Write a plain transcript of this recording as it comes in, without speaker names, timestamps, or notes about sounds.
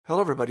Hello,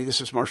 everybody. This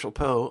is Marshall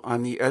Poe.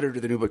 I'm the editor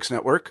of the New Books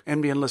Network.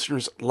 NBN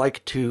listeners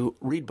like to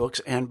read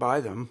books and buy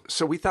them.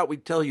 So we thought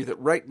we'd tell you that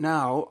right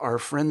now, our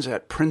friends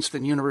at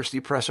Princeton University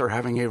Press are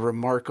having a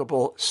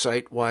remarkable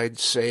site-wide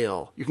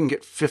sale. You can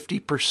get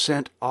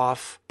 50%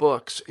 off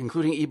books,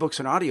 including ebooks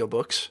and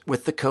audiobooks,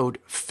 with the code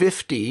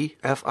 50,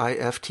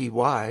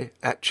 F-I-F-T-Y,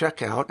 at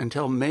checkout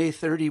until May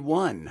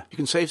 31. You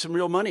can save some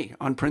real money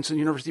on Princeton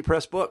University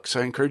Press books.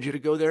 I encourage you to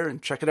go there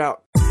and check it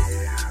out.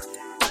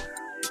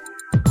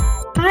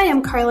 Hi,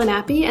 I'm Carla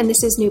Nappi, and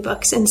this is New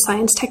Books in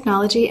Science,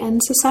 Technology,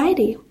 and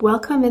Society.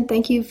 Welcome, and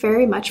thank you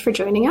very much for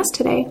joining us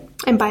today.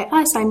 And by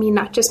us, I mean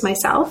not just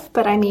myself,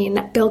 but I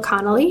mean Bill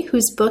Connolly,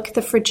 whose book,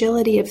 The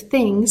Fragility of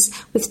Things,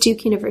 with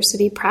Duke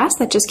University Press,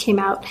 that just came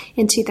out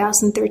in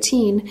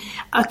 2013,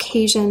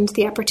 occasioned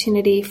the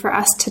opportunity for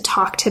us to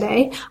talk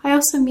today. I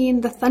also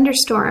mean the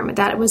thunderstorm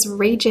that was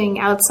raging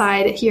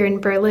outside here in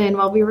Berlin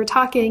while we were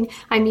talking.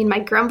 I mean my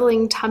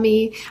grumbling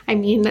tummy. I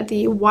mean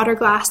the water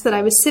glass that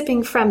I was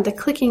sipping from, the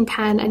clicking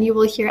pen, and you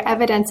will hear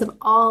evidence of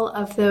all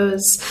of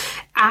those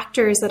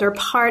actors that are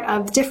part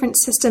of different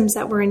systems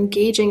that we're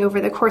engaging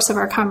over the course of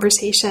our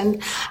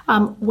conversation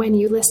when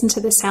you listen to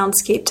the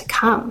soundscape to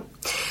come.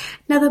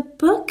 Now, the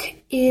book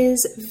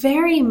is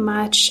very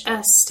much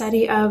a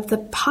study of the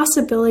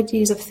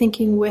possibilities of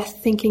thinking with,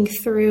 thinking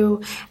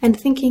through, and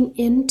thinking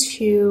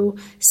into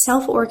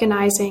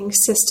self-organizing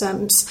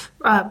systems,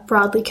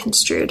 broadly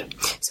construed.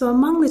 So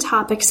among the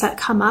topics that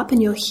come up,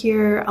 and you'll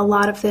hear a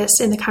lot of this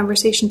in the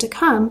conversation to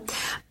come,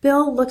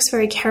 Bill looks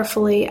very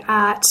carefully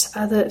at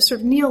the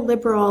sort of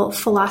neoliberal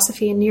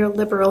philosophy and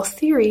neoliberal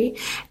theory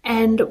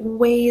and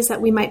ways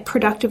that we might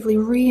productively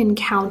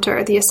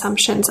re-encounter the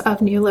assumptions of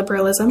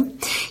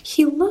neoliberalism.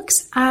 He looks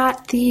at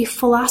the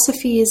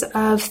philosophies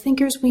of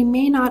thinkers we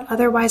may not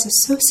otherwise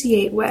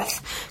associate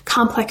with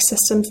complex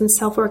systems and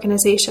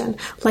self-organization,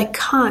 like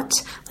Kant,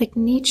 like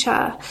Nietzsche,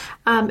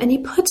 and he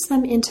puts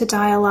them into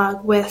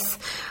dialogue with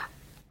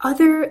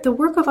the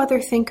work of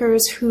other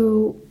thinkers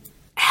who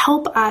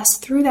help us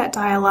through that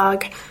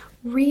dialogue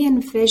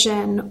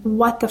re-envision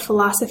what the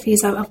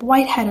philosophies of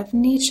Whitehead, of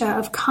Nietzsche,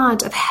 of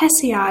Kant, of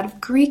Hesiod,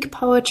 of Greek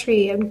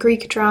poetry and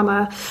Greek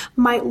drama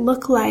might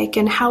look like,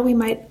 and how we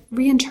might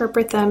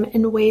reinterpret them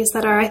in ways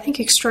that are, I think,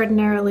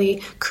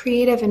 extraordinarily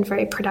creative and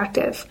very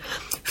productive.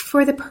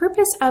 For the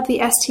purpose of the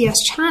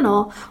STS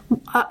channel,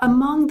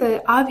 among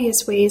the obvious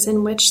ways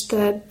in which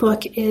the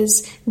book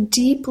is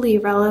deeply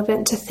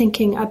relevant to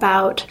thinking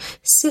about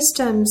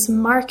systems,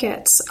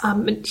 markets,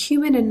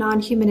 human and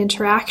non-human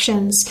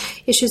interactions,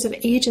 issues of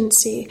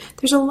agency,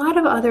 there's a lot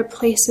of other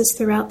places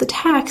throughout the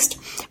text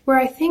where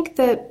I think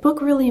the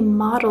book really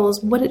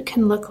models what it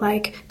can look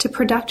like to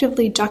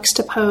productively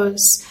juxtapose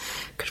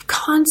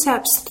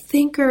concepts,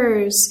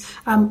 thinkers,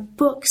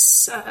 books,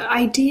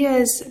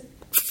 ideas,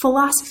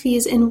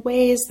 philosophies in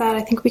ways that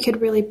I think we could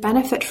really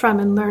benefit from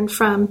and learn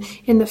from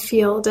in the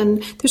field.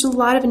 And there's a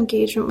lot of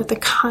engagement with the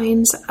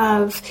kinds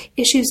of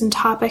issues and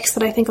topics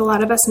that I think a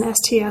lot of us in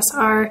STS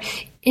are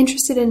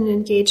interested in and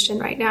engaged in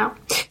right now.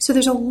 So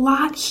there's a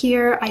lot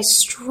here. I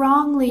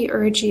strongly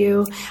urge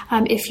you,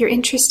 if you're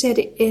interested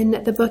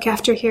in the book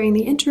after hearing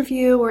the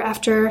interview or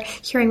after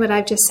hearing what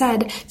I've just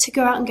said, to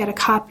go out and get a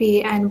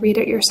copy and read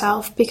it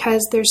yourself,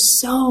 because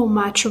there's so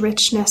much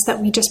richness that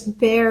we just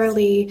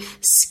barely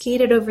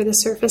skated over the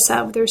surface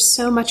of. There's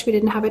so much we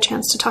didn't have a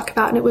chance to talk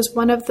about, and it was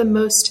one of the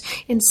most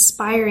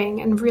inspiring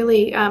and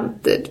really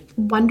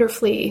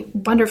wonderfully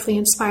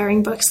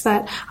inspiring books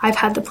that I've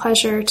had the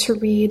pleasure to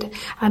read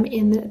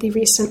in the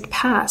recent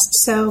past.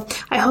 So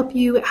I hope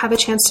you have a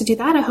chance to do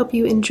that. I hope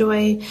you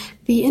enjoy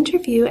the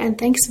interview, and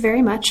thanks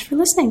very much for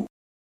listening.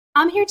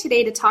 I'm here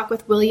today to talk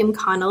with William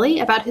Connolly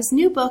about his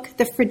new book,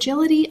 The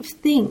Fragility of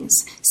Things,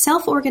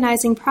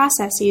 Self-Organizing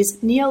Processes,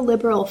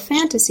 Neoliberal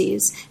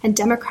Fantasies, and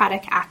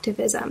Democratic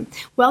Activism.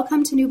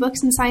 Welcome to New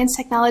Books in Science,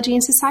 Technology,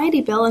 and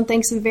Society, Bill, and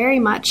thanks very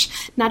much,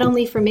 not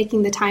only for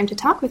making the time to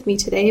talk with me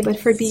today, but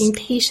for being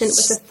patient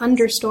with the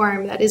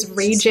thunderstorm that is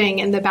raging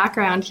in the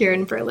background here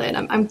in Berlin.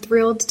 I'm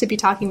thrilled to be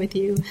talking with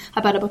you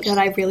about a book that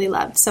I really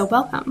loved, so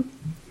welcome.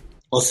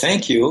 Well,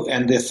 thank you,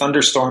 and the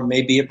thunderstorm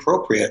may be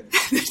appropriate.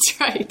 That's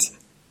right.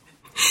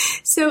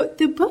 So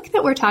the book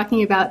that we're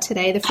talking about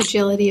today, The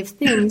Fragility of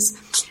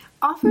Things,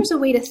 offers a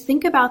way to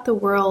think about the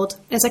world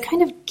as a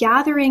kind of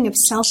gathering of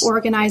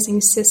self-organizing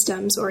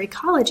systems or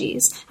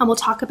ecologies, and we'll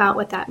talk about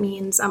what that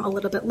means a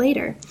little bit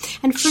later.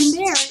 And from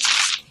there,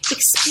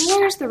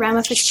 explores the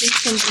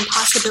ramifications and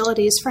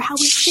possibilities for how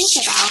we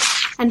think about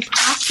and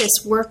practice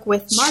work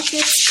with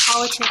markets,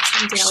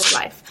 politics, and daily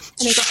life.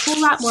 And there's a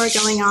whole lot more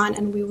going on,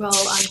 and we will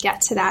get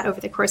to that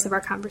over the course of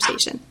our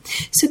conversation.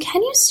 So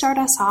can you start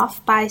us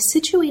off by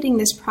situating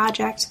this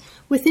project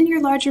within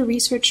your larger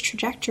research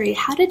trajectory?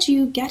 How did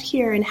you get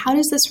here, and how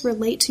does this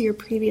relate to your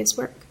previous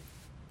work?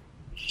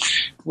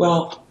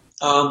 Well,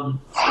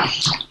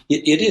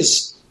 it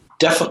is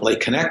definitely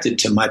connected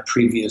to my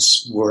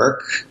previous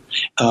work.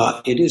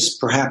 It is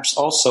perhaps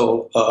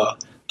also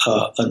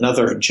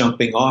another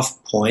jumping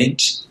off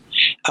point.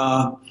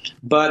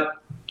 But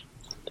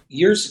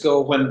years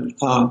ago when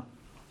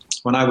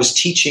I was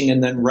teaching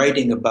and then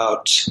writing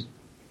about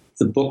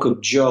the book of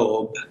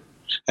Job,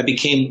 I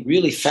became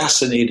really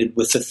fascinated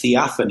with the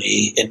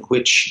theophany in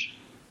which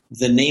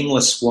the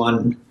Nameless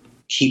One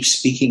keeps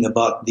speaking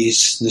about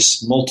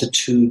this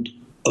multitude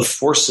of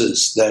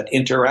forces that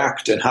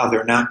interact and how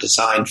they're not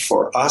designed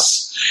for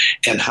us,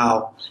 and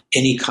how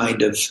any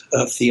kind of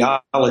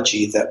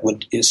theology that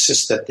would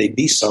insist that they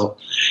be so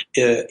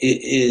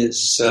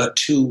is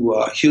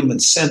too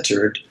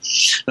human-centered.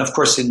 And of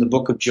course, in the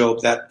book of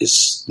Job, that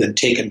is then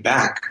taken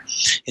back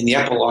in the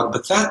epilogue.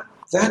 But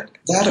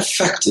that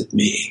affected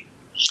me.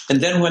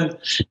 And then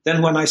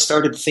when I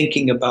started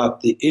thinking about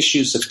the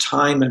issues of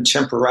time and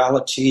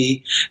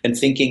temporality, and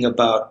thinking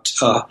about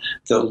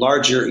the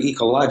larger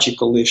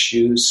ecological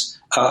issues,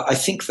 I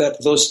think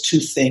that those two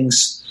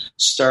things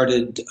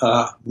started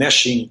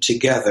meshing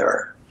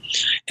together.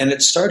 And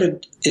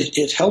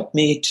it helped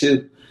me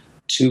to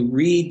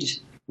read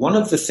one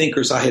of the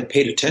thinkers I had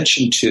paid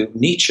attention to,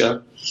 Nietzsche,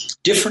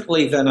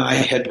 differently than I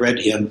had read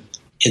him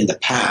in the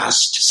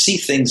past, to see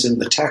things in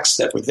the text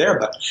that were there,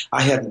 but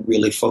I hadn't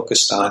really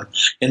focused on.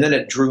 And then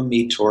it drew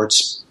me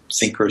towards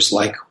thinkers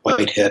like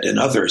Whitehead and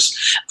others.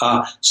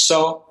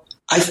 So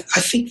I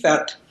think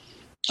that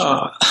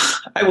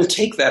I will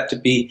take that to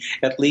be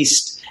at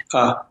least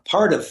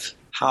part of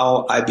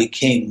how I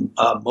became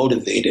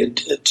motivated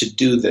to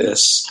do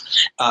this,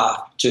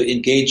 to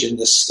engage in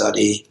this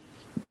study,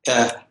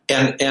 and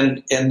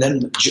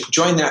then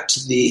join that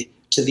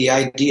to the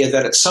idea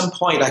that at some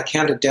point I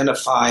can't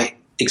identify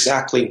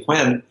exactly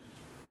when,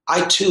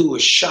 I too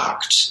was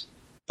shocked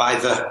by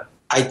the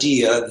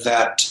idea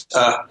that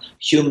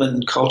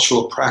human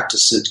cultural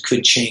practices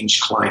could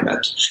change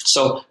climate.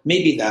 So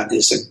maybe that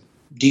is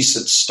a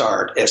decent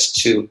start as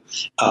to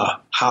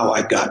how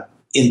I got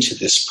into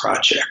this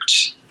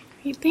project.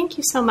 Great, thank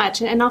you so much.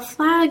 And I'll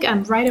flag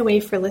right away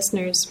for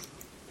listeners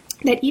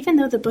that even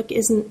though the book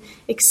isn't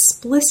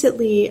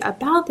explicitly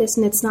about this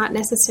and it's not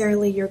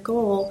necessarily your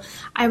goal,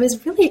 I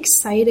was really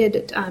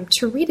excited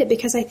to read it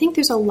because I think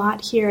there's a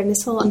lot here, and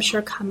this will, I'm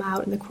sure, come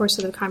out in the course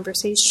of the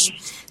conversation,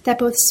 that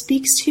both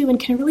speaks to and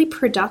can really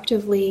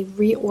productively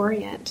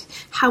reorient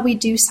how we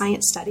do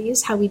science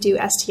studies, how we do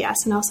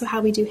STS, and also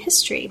how we do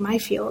history, my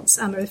fields,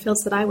 or the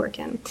fields that I work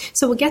in.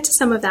 So we'll get to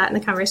some of that in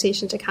the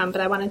conversation to come,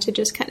 but I wanted to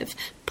just kind of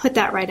put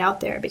that right out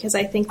there because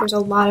I think there's a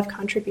lot of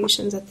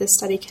contributions that this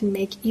study can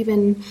make,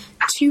 even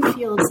to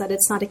fields that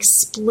it's not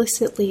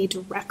explicitly,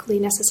 directly,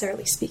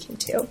 necessarily speaking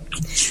to.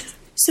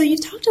 So you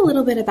talked a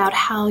little bit about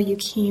how you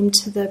came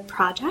to the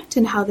project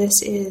and how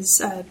this is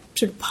sort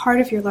of part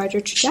of your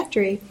larger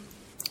trajectory.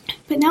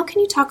 But now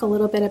can you talk a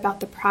little bit about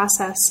the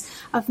process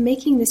of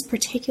making this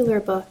particular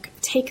book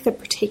take the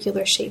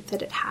particular shape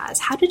that it has?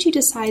 How did you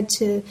decide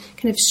to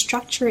kind of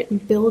structure it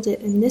and build it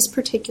in this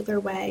particular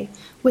way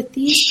with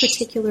these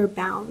particular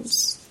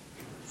bounds?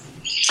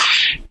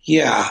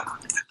 Yeah.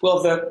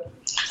 Well,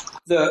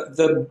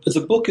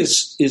 the book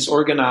is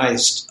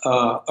organized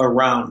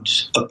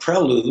around a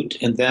prelude,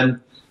 and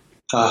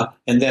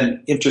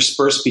then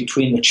interspersed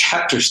between the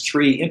chapters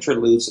 3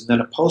 interludes and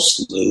then a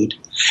postlude,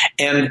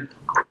 and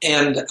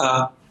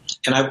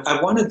I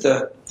wanted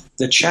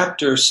the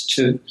chapters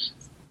to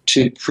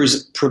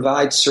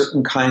provide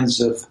certain kinds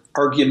of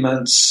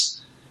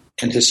arguments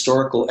and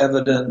historical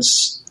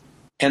evidence,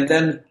 and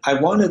then I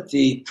wanted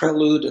the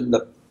prelude and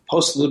the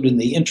postlude and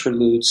the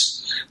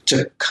interludes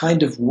to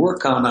kind of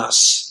work on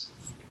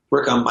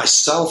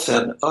myself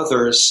and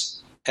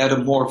others at a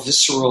more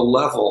visceral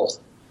level,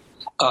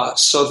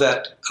 so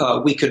that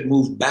we could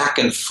move back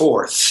and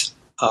forth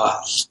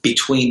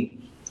between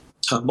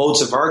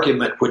modes of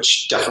argument,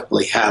 which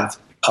definitely have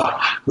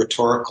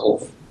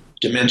rhetorical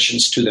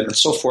dimensions to them and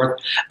so forth,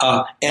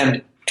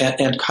 and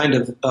kind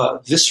of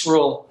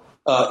visceral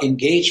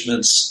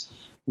engagements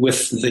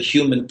with the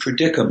human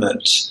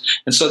predicament.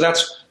 And so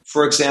that's,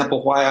 for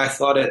example, why I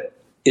thought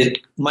it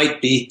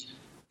might be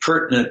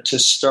pertinent to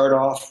start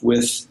off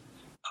with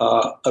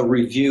a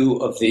review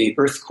of the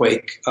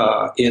earthquake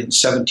in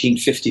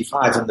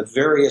 1755 and the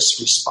various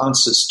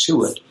responses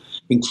to it,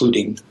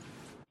 including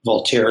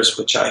Voltaire's,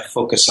 which I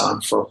focus on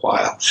for a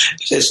while,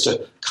 is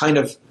to kind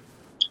of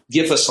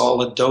give us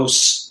all a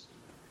dose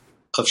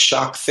of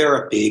shock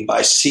therapy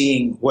by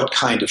seeing what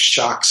kind of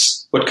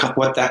shocks,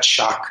 what that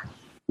shock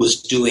was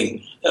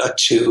doing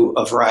to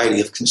a variety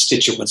of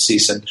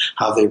constituencies and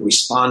how they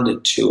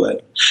responded to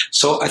it.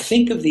 So I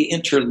think of the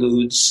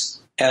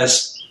interludes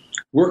as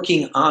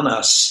working on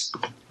us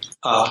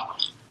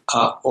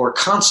or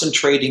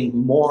concentrating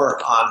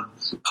more on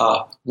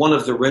one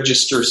of the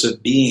registers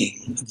of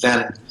being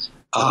than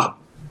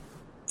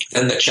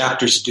the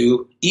chapters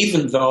do,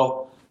 even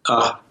though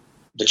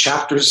the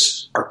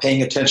chapters are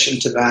paying attention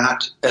to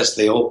that as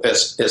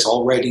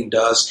all writing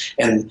does,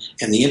 and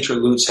the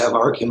interludes have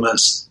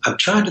arguments. I'm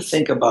trying to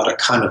think about a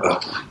kind of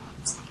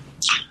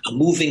a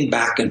moving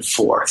back and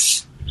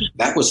forth.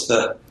 That was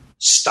the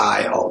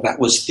style. That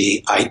was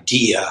the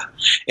idea,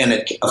 and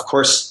it, of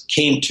course,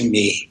 came to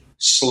me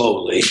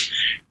slowly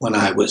when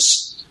I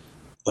was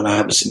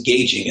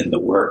engaging in the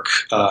work.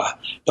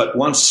 But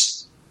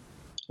once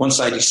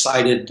I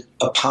decided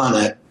upon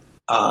it,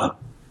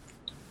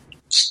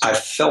 I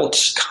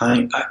felt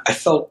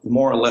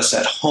more or less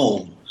at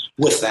home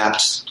with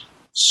that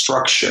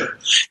structure,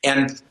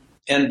 and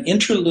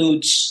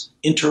interludes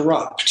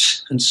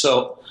interrupt, and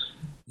so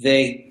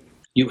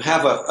you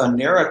have a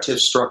narrative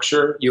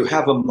structure, you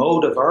have a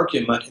mode of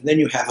argument, and then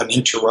you have an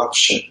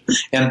interruption.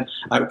 And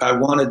I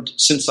wanted,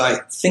 since I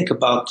think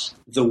about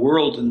the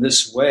world in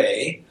this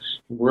way,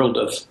 the world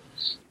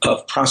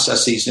of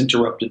processes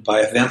interrupted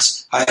by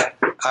events,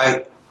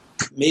 I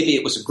maybe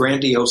it was a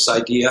grandiose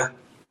idea,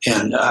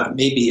 and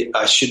maybe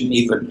I shouldn't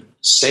even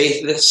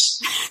say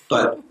this,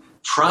 but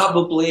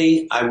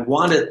probably I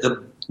wanted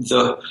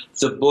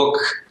the book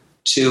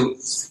to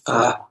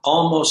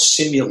almost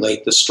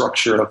simulate the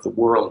structure of the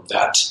world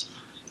that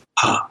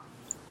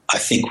I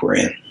think we're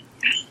in.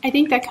 I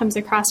think that comes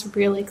across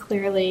really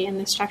clearly in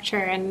the structure,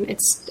 and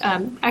it's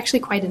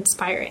actually quite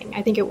inspiring.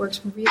 I think it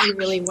works really,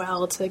 really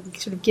well to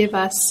sort of give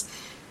us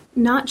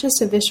not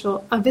just a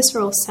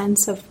visceral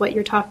sense of what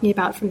you're talking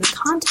about from the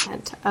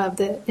content of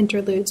the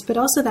interludes, but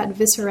also that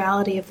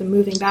viscerality of the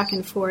moving back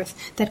and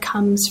forth that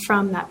comes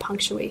from that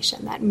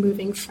punctuation, that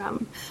moving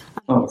from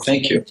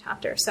thank you. The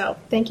chapter. So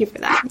thank you for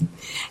that.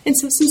 And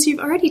so since you've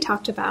already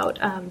talked about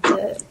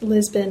the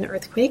Lisbon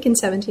earthquake in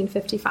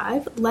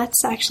 1755,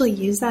 let's actually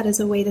use that as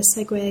a way to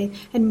segue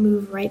and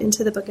move right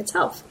into the book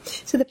itself.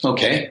 So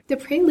the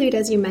prelude,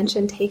 as you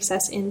mentioned, takes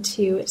us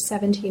into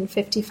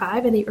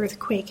 1755 and the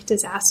earthquake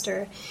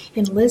disaster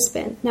in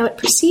Lisbon. Now, it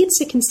proceeds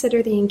to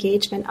consider the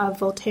engagement of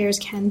Voltaire's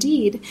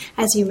Candide,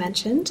 as you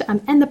mentioned,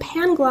 and the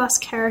Pangloss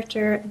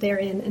character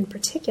therein in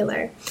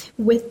particular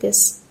with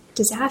this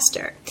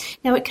disaster.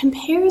 Now, it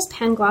compares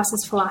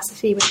Pangloss's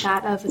philosophy with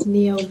that of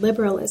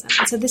neoliberalism,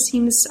 and so this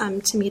seems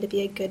to me to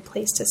be a good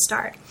place to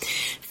start.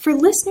 For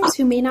listeners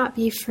who may not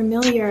be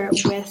familiar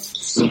with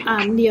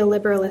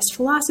neoliberalist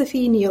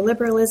philosophy,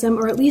 neoliberalism,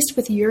 or at least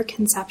with your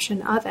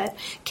conception of it,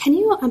 can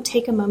you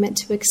take a moment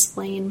to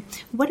explain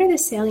what are the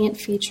salient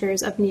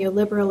features of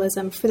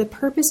neoliberalism for the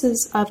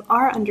purposes of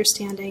our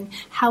understanding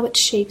how it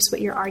shapes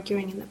what you're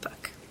arguing in the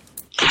book?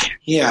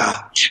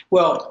 Yeah,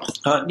 well,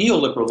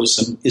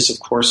 neoliberalism is, of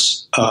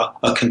course,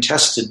 a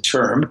contested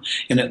term,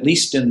 and at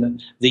least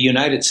in the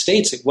United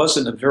States, it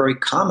wasn't a very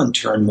common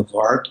term of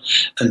art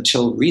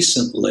until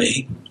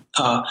recently.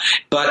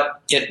 But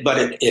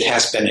it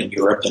has been in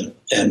Europe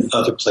and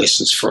other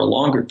places for a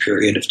longer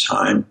period of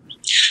time.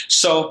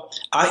 So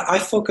I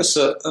focus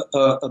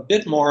a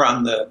bit more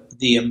on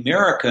the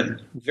American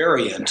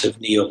variant of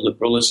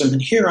neoliberalism,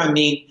 and here I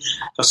mean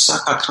a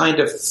kind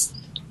of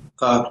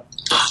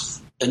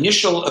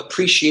initial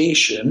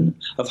appreciation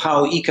of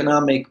how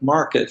economic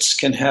markets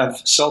can have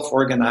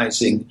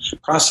self-organizing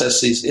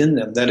processes in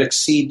them that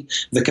exceed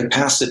the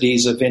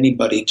capacities of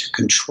anybody to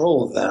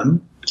control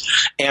them.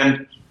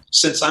 And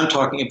since I'm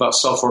talking about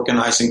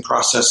self-organizing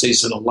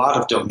processes in a lot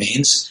of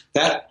domains,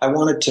 that I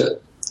wanted to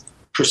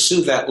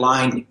pursue that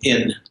line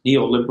in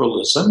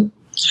neoliberalism,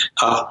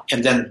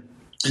 and then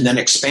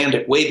expand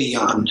it way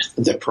beyond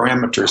the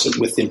parameters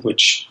within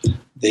which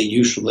they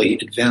usually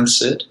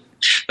advance it.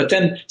 But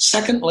then,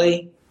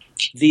 secondly,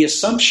 the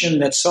assumption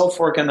that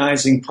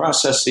self-organizing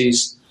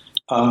processes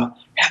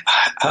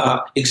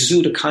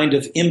exude a kind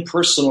of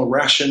impersonal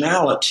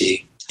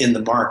rationality in the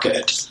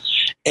market.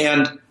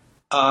 And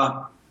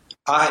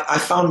I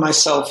found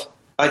myself,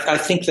 I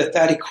think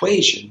that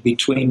equation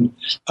between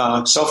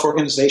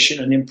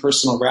self-organization and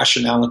impersonal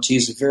rationality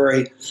is a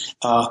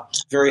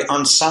very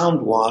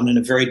unsound one and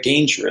a very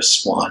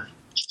dangerous one.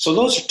 So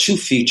those are two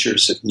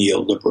features of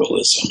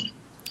neoliberalism.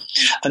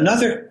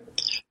 Another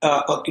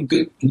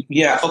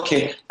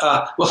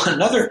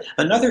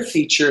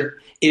feature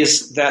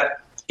is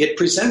that it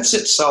presents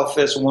itself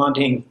as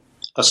wanting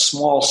a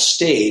small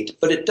state,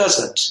 but it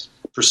doesn't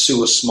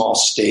pursue a small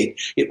state.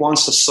 It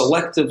wants a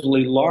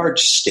selectively large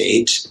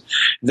state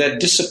that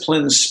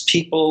disciplines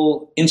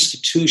people,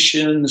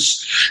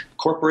 institutions,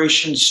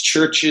 corporations,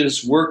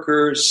 churches,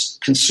 workers,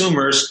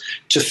 consumers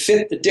to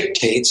fit the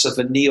dictates of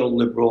a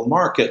neoliberal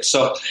market.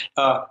 So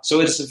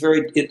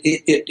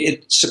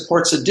it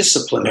supports a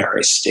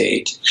disciplinary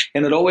state,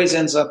 and it always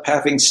ends up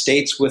having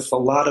states with a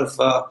lot of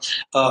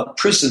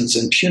prisons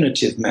and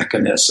punitive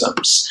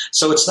mechanisms.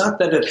 So it's not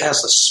that it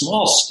has a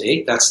small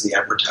state, that's the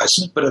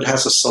advertisement, but it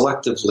has a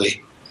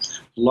selectively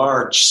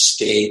large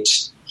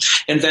state.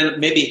 And then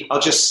maybe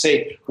I'll just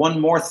say one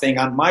more thing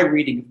on my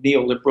reading of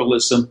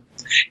neoliberalism.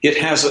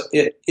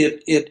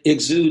 It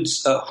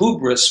exudes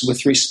hubris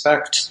with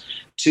respect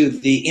to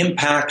the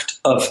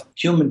impact of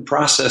human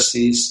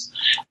processes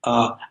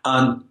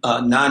on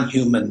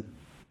non-human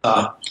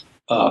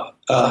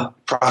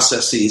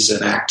processes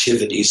and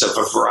activities of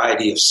a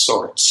variety of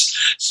sorts.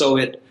 So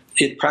it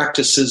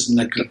practices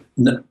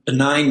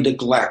benign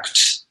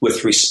neglect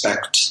with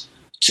respect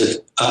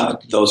to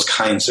those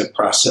kinds of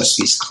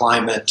processes: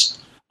 climate,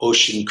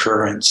 ocean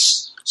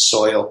currents,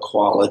 soil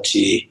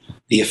quality,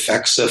 the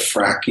effects of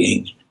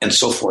fracking, and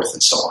so forth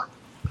and so on.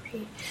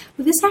 Great.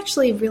 Well, this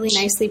actually really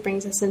nicely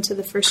brings us into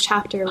the first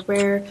chapter,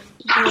 where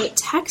the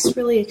text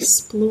really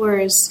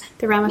explores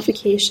the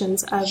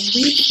ramifications of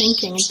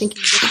rethinking and thinking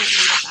differently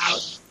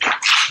about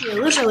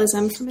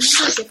neoliberalism from a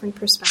number of different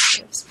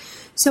perspectives.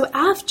 So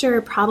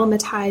after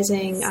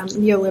problematizing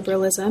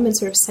neoliberalism and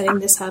sort of setting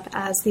this up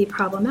as the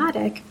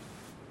problematic,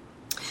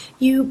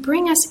 you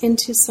bring us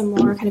into some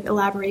more kind of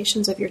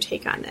elaborations of your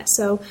take on this.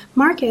 So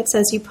markets,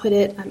 as you put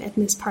it in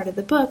this part of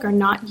the book, are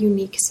not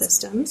unique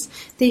systems.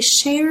 They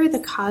share the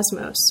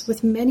cosmos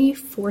with many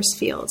force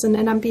fields.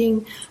 And I'm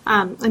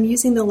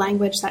using the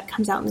language that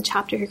comes out in the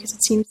chapter here because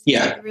it seems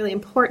really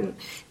important.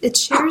 It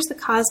shares the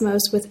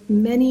cosmos with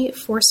many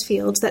force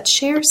fields that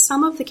share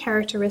some of the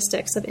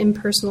characteristics of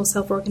impersonal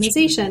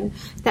self-organization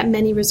that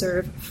many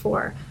reserve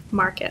for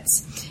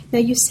markets. Now,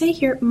 you say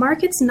here,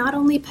 markets not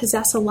only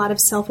possess a lot of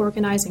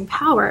self-organizing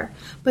power,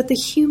 but the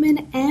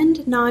human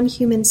and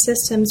non-human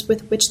systems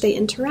with which they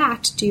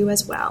interact do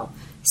as well.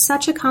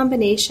 Such a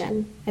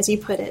combination, as you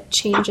put it,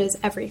 changes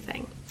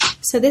everything.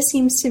 So this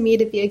seems to me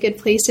to be a good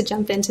place to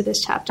jump into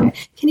this chapter.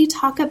 Can you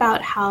talk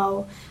about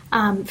how,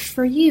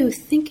 for you,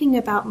 thinking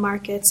about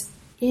markets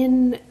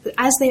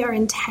as they are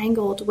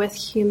entangled with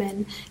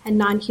human and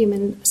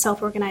non-human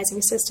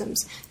self-organizing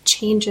systems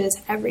changes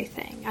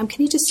everything?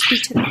 Can you just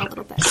speak to that a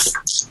little bit?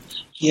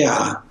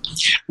 Yeah.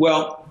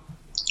 Well,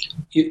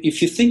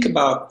 if you think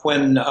about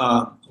when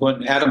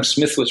Adam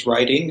Smith was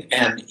writing,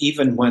 and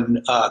even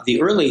when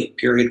the early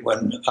period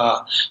when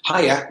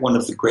Hayek, one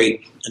of the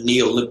great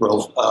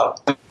neoliberal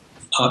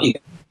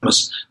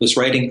economists, was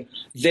writing,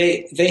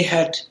 they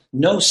had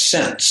no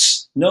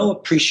sense, no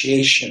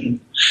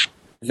appreciation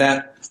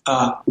that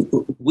that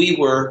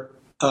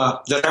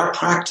our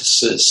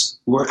practices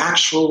were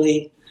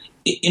actually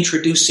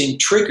introducing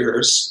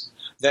triggers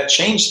that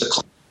changed the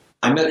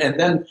climate, and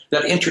then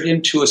that entered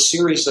into a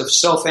series of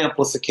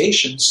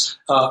self-amplifications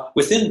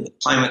within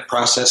climate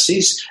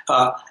processes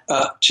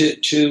to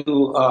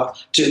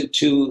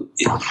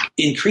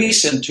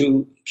increase and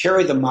to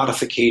carry the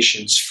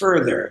modifications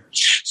further.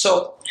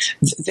 So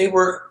they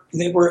were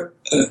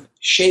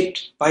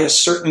shaped by a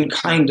certain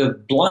kind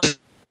of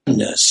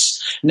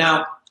blindness.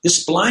 Now,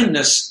 this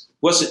blindness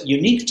wasn't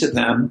unique to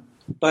them,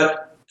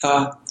 but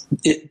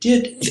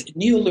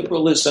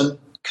neoliberalism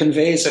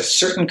conveys a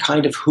certain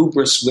kind of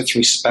hubris with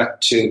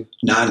respect to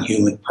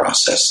non-human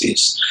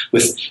processes,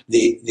 with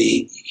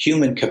the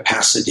human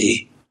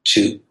capacity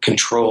to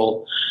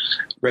control,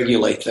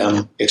 regulate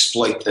them,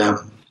 exploit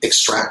them,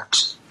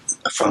 extract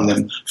from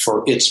them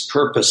for its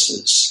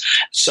purposes.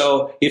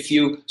 So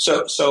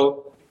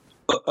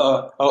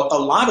a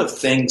lot of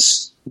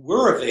things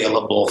were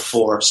available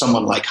for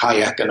someone like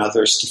Hayek and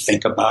others to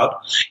think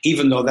about,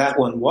 even though that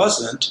one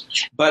wasn't,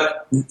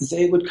 but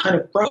they would kind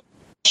of brush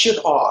it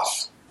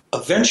off.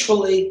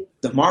 Eventually,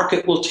 the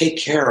market will take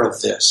care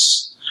of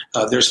this.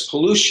 There's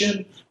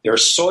pollution,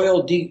 there's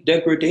soil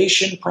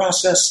degradation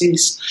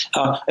processes.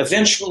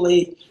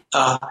 Eventually,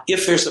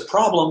 if there's a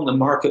problem, the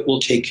market will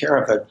take care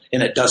of it,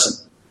 and it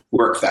doesn't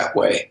work that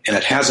way, and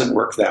it hasn't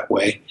worked that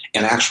way,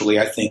 and actually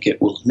I think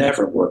it will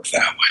never work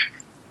that way.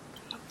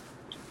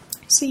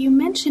 So you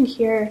mentioned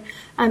here,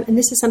 and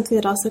this is something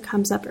that also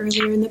comes up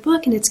earlier in the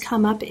book, and it's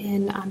come up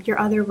in your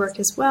other work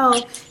as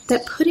well,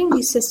 that putting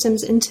these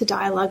systems into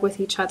dialogue with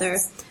each other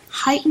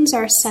heightens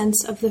our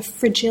sense of the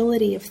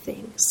fragility of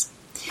things.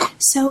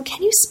 So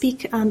can you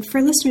speak,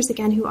 for listeners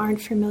again who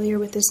aren't familiar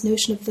with this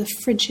notion of the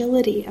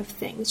fragility of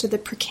things or the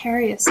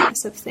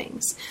precariousness of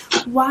things,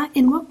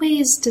 in what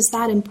ways does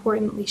that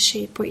importantly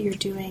shape what you're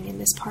doing in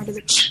this part of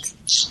the book?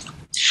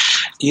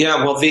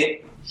 Yeah, well, the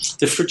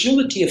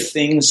fragility of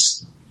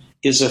things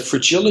is a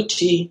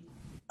fragility,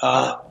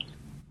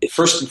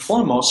 first and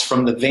foremost,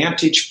 from the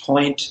vantage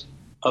point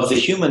of the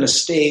human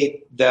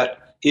estate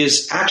that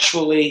is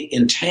actually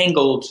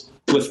entangled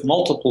with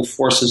multiple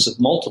forces of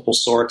multiple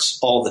sorts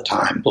all the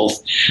time,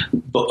 both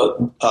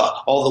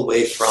all the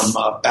way from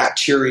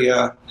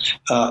bacteria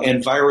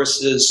and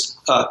viruses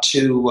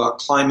to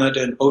climate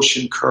and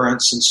ocean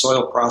currents and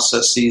soil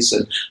processes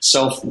and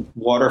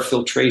self-water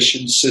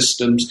filtration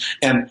systems,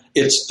 and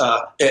it's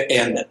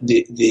and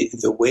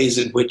the ways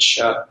in which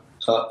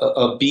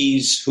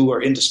bees, who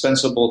are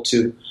indispensable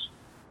to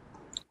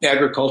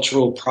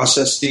agricultural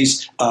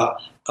processes,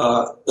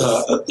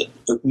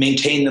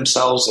 maintain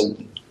themselves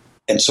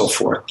and so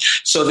forth.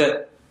 So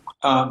that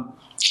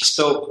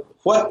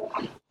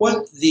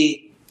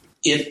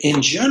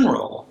in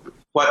general,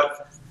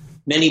 what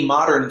many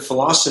modern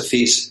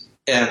philosophies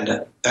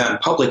and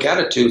public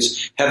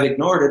attitudes have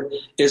ignored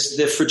is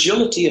the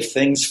fragility of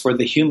things for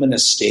the human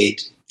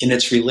estate in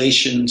its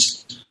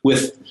relations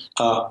with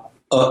a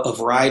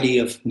variety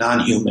of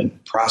non-human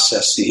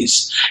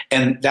processes.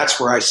 And that's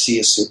where I see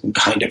a certain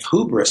kind of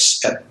hubris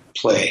at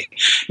play.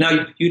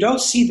 Now, you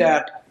don't see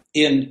that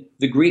in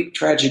the Greek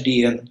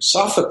tragedy in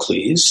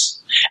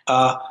Sophocles.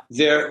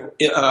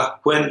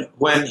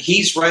 When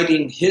he's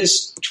writing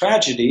his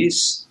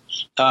tragedies,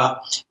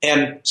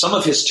 and some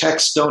of his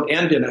texts don't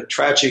end in a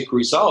tragic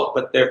result,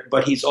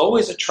 but he's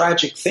always a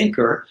tragic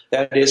thinker,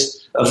 that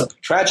is, of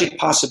tragic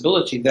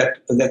possibility that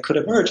could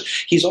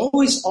emerge. He's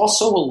always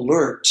also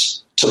alert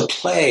to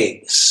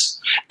plagues,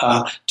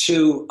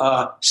 to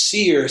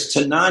seers,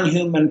 to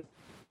non-human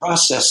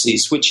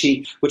processes,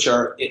 which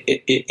are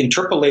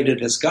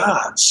interpolated as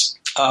gods.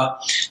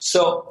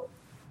 It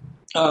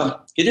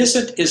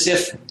isn't as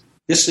if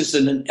this is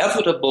an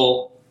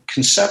inevitable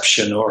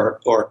conception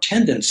or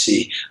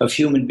tendency of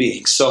human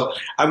beings. So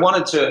I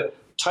wanted to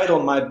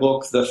title my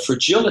book The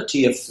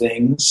Fragility of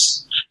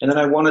Things, and then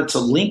I wanted to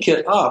link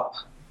it up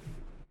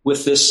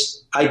with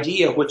this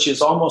idea, which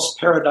is almost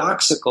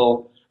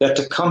paradoxical, that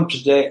to come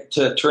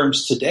to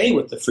terms today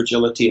with the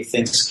fragility of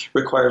things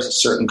requires a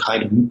certain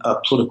kind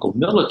of political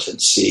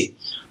militancy,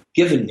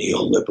 given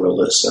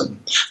neoliberalism.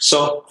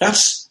 So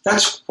that's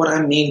what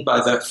I mean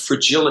by the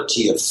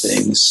fragility of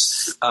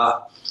things.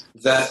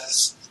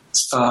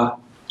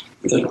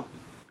 The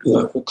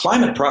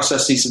climate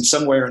processes, in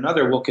some way or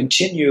another, will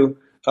continue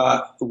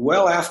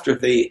well after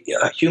the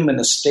human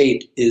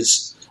estate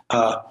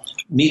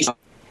meets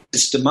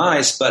its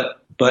demise. But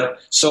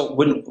so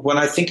when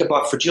I think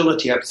about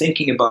fragility, I'm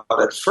thinking about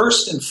it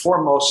first and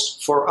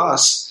foremost for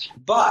us,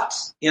 but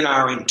in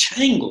our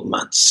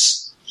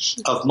entanglements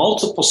of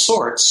multiple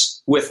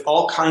sorts with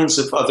all kinds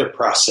of other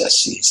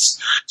processes.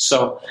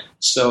 So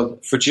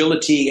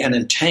fragility and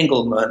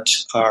entanglement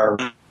are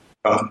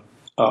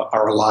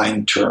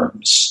aligned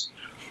terms.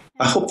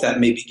 I hope that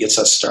maybe gets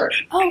us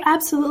started. Oh,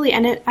 absolutely.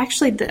 And it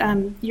actually,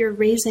 your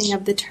raising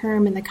of the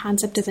term and the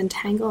concept of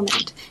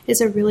entanglement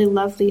is a really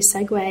lovely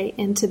segue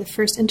into the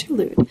first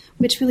interlude,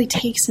 which really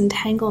takes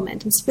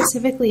entanglement, and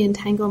specifically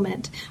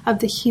entanglement of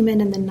the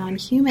human and the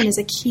non-human, is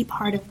a key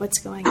part of what's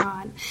going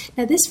on.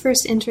 Now, this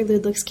first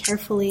interlude looks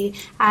carefully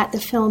at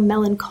the film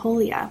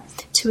Melancholia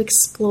to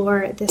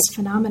explore this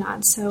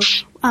phenomenon. So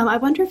I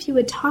wonder if you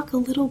would talk a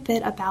little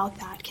bit about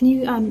that. Can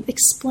you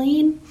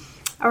explain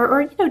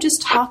or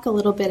just talk a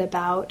little bit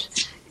about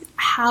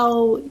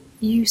how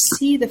you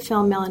see the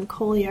film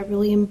Melancholia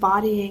really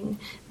embodying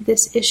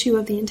this issue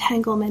of the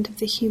entanglement of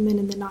the human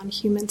and the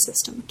non-human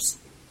systems?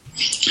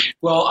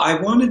 Well, I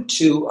wanted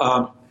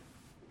to,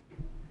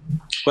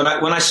 when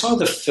I saw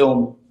the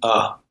film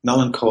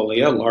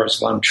Melancholia, Lars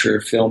von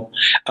Trier film,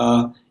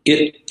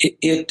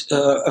 it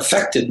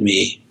affected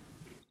me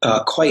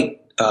quite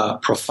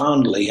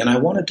profoundly, and I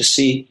wanted to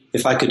see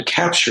if I could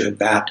capture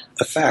that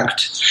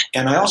effect.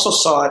 And I also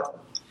saw it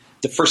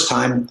the first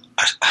time.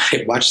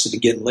 I watched it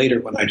again later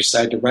when I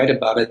decided to write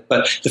about it,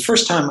 but the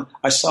first time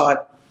I saw it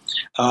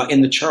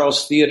in the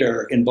Charles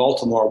Theater in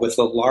Baltimore with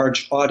a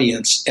large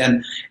audience,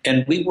 and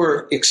we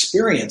were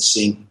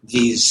experiencing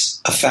these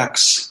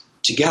effects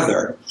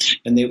together,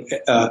 and they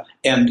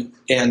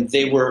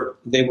were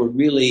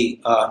really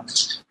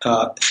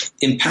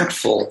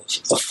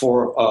impactful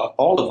for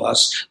all of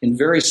us in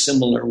very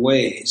similar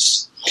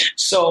ways.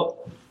 So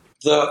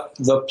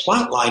the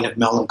plot line of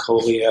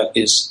Melancholia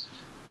is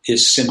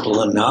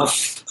simple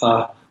enough.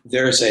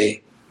 There's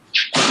a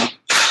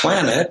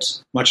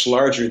planet much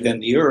larger than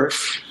the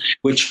Earth,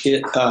 which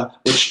they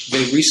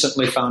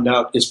recently found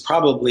out is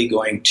probably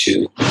going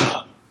to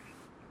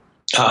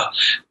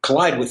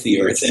collide with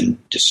the Earth and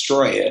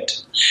destroy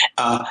it.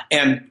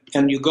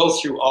 And you go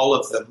through all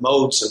of the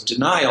modes of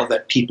denial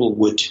that people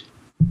would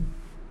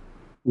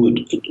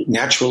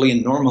naturally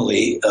and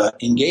normally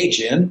engage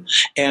in,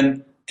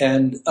 and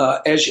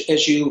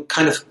as you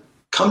kind of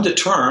come to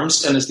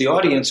terms, and as the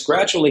audience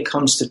gradually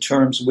comes to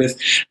terms with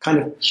kind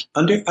of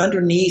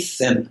underneath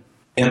and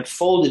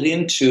folded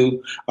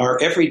into our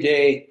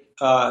everyday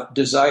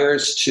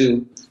desires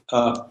to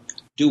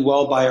do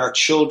well by our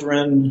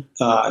children,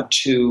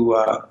 to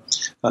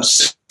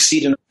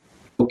succeed in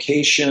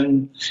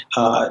vocation,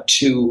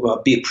 to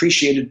be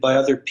appreciated by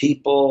other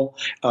people,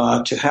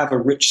 to have a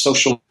rich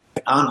social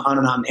on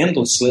and on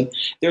endlessly.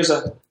 There's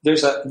a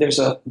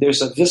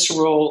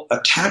visceral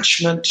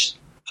attachment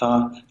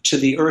to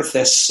the Earth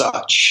as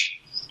such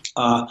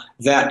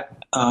that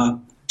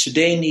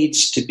today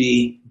needs to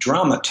be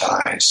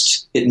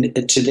dramatized.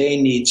 It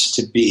today needs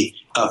to be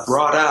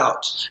brought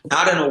out,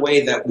 not in a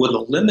way that would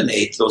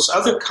eliminate those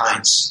other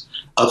kinds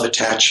of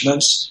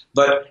attachments,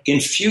 but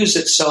infuse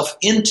itself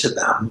into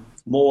them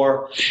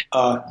more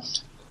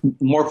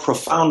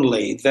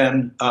profoundly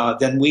than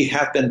we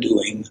have been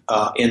doing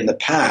in the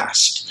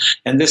past.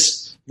 And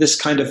this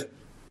kind of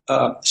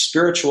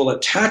spiritual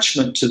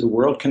attachment to the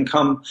world can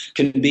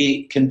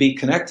be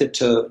connected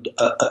to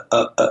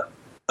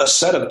a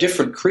set of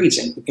different creeds,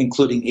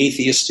 including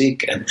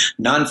atheistic and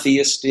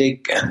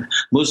non-theistic and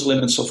Muslim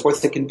and so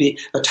forth. That can be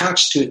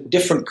attached to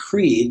different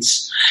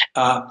creeds,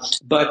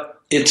 but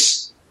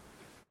it's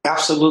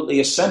absolutely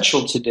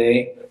essential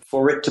today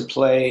for it to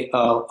play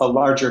a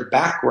larger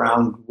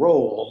background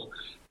role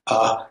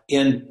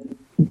in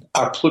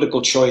our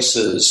political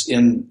choices,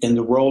 in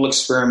the role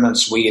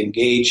experiments we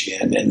engage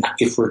in, and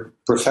if we're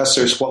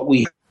professors, what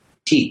we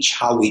teach,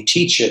 how we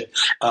teach it,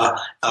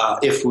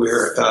 if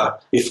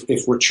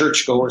we're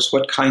churchgoers,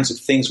 what kinds of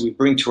things we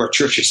bring to our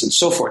churches, and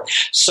so forth.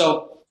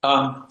 So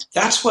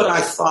that's what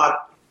I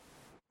thought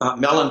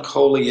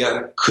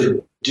Melancholia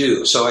could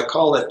do. So I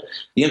call it,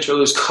 the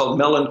interlude is called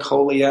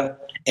Melancholia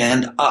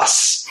and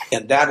Us,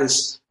 and that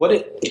is what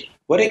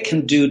it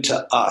can do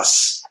to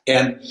us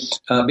And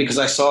because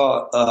I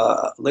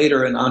saw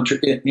later an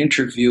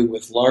interview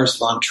with Lars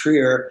von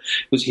Trier,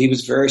 he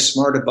was very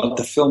smart about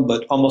the film,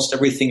 but almost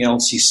everything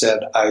else he said,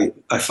 I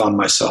found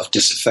myself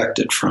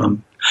disaffected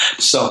from.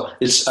 So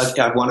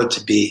I wanted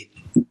to be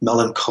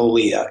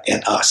melancholia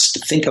in us, to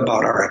think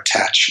about our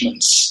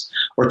attachments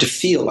or to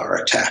feel our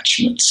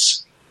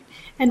attachments.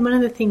 And one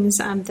of the things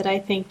that I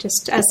think,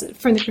 just as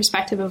from the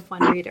perspective of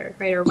one reader,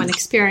 right, or one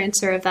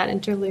experiencer of that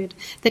interlude,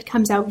 that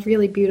comes out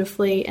really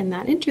beautifully in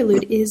that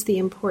interlude is the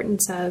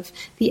importance of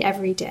the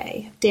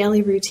everyday,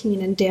 daily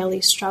routine and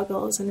daily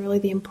struggles, and really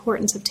the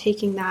importance of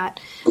taking that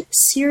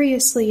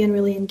seriously and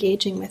really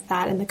engaging with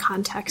that in the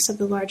context of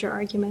the larger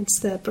arguments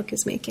the book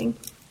is making.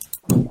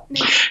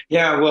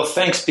 Yeah, well,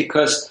 thanks,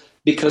 because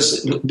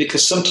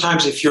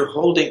sometimes if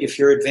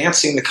you're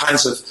advancing the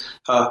kinds of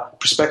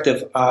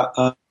perspective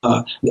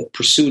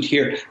pursued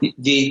here,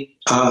 you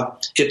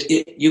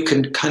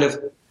can kind of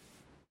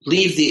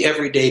leave the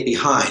everyday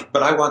behind.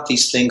 But I want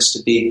these things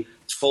to be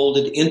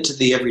folded into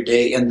the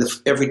everyday, and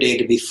the everyday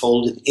to be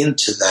folded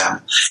into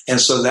them. And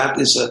so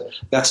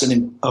that's an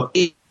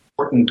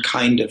important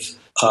kind of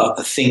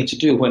a thing to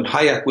do. When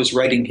Hayek was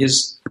writing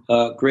his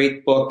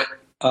great book,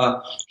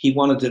 he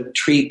wanted to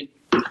treat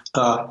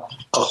a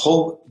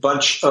whole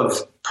bunch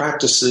of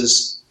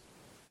practices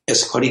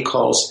as what he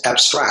calls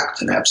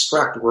abstract, an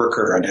abstract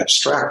worker, an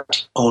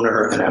abstract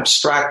owner, an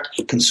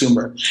abstract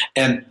consumer.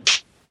 And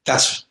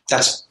that's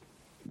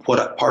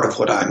part of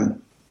what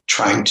I'm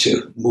trying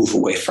to move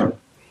away from.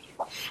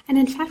 And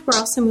in fact, we're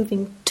also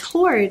moving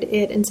toward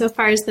it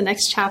insofar as the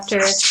next chapter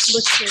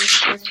looks very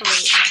carefully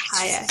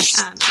at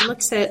Hayek. It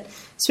looks at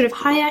sort of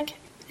Hayek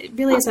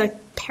really as a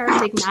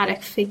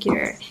paradigmatic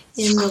figure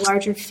in the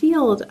larger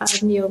field of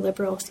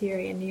neoliberal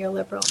theory and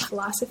neoliberal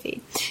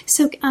philosophy.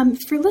 So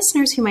for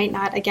listeners who might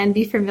not, again,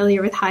 be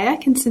familiar with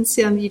Hayek, and since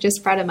you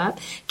just brought him up,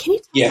 can you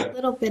talk a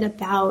little bit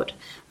about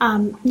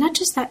not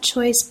just that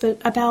choice,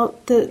 but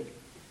about the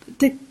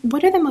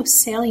what are the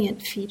most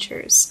salient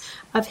features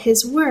of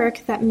his work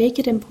that make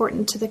it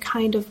important to the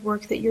kind of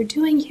work that you're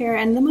doing here,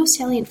 and the most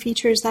salient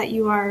features that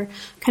you are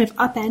kind of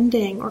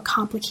upending or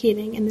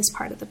complicating in this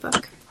part of the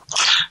book?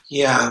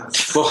 Yeah.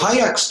 Well,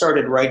 Hayek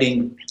started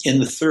writing in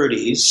the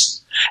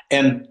 30s,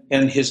 and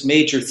his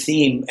major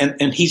theme,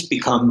 and he's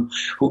become,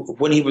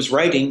 when he was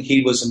writing,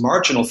 he was a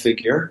marginal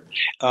figure,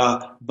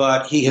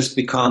 but he has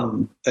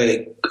become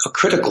a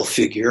critical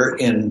figure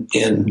in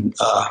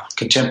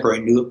contemporary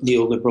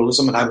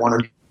neoliberalism, and I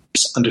wanted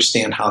to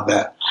understand how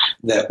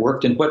that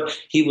worked. And what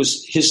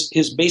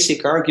his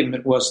basic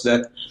argument was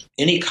that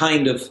any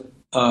kind of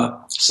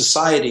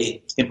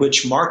society in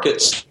which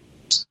markets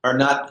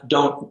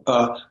don't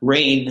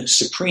reign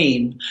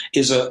supreme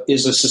is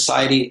a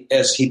society,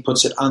 as he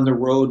puts it, on the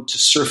road to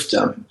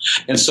serfdom.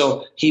 And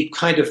so he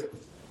kind of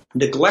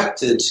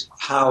neglected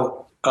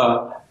how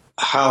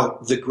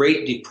the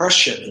Great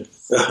Depression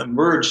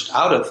emerged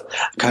out of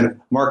kind of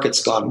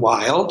markets gone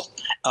wild,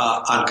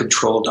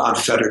 uncontrolled,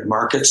 unfettered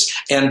markets,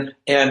 and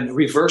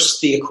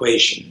reversed the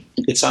equation.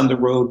 It's on the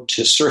road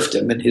to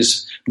serfdom, and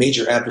his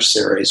major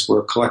adversaries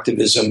were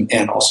collectivism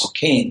and also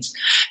Keynes.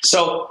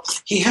 So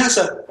he has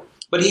a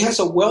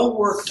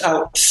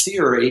well-worked-out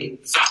theory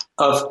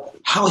of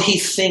how he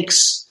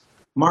thinks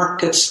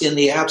markets in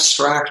the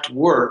abstract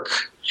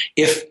work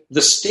if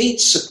the state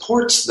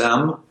supports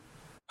them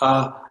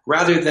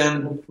rather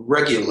than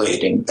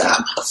regulating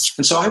them.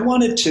 And so I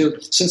wanted to,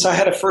 since I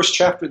had a first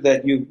chapter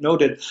that you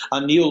noted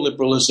on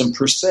neoliberalism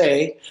per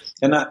se,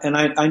 and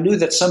I knew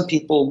that some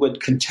people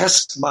would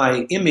contest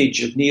my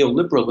image of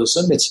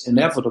neoliberalism, it's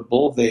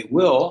inevitable, they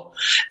will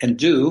and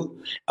do,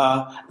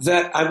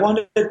 that I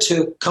wanted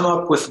to come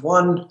up with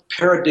one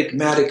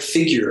paradigmatic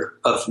figure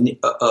of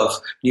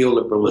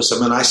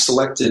neoliberalism, and I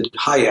selected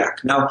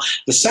Hayek. Now,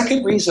 the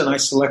second reason I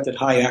selected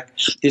Hayek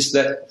is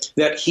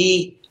that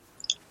he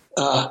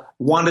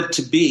wanted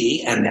to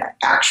be, and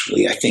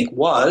actually I think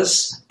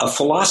was, a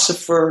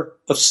philosopher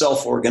of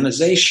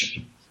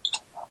self-organization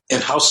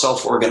and how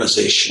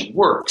self-organization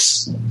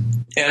works.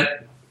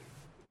 But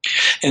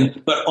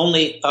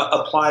only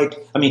applied,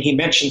 I mean, he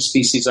mentions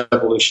species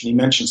evolution, he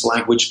mentions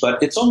language,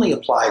 but it's only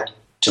applied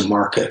to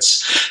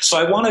markets. So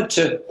I wanted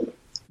to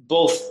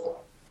both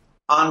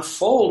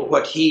unfold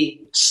what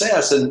he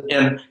says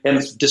and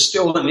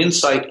distill an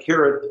insight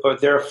here or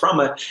there from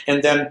it,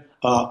 and then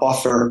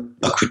offer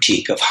a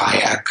critique of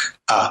Hayek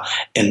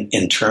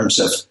in terms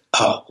of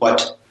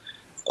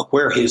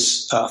where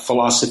his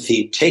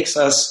philosophy takes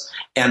us,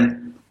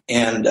 and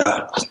kind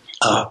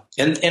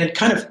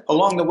of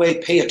along the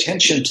way pay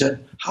attention to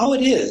how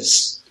it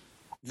is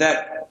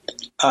that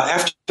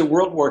after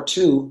World War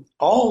II,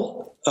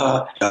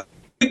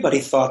 everybody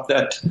thought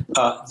that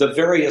the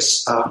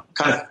various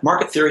kind of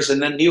market theories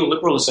and then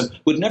neoliberalism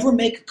would never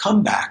make a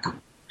comeback.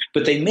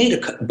 But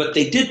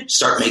they did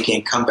start making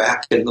a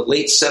comeback in the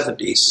late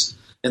 70s,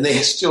 and they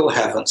still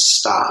haven't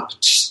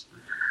stopped.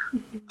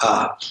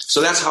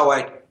 So that's how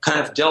I kind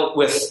of dealt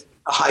with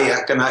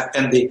Hayek,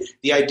 and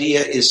the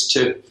idea is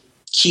to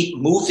keep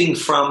moving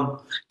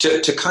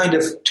to kind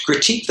of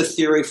critique the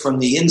theory from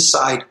the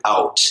inside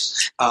out,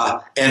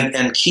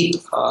 and keep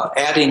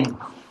adding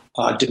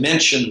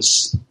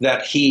dimensions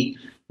that he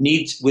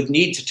would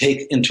need to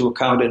take into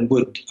account and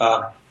would,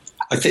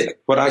 I think,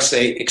 what I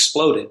say,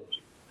 explode it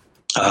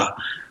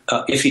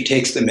if he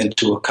takes them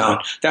into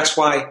account. That's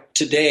why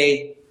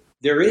today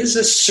there is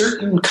a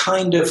certain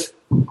kind of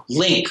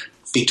link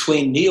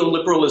between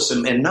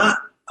neoliberalism and not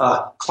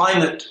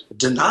climate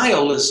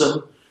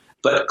denialism,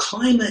 but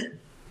climate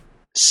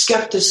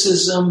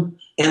skepticism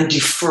and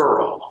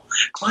deferral.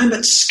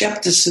 Climate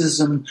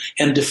skepticism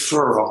and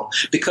deferral,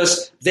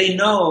 because they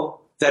know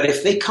that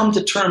if they come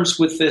to terms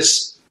with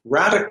this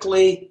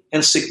radically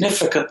and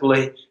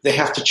significantly, they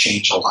have to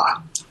change a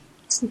lot.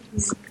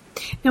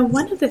 Now,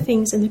 one of the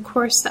things in the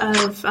course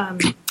of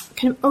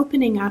kind of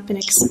opening up and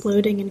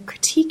exploding and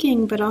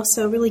critiquing, but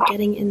also really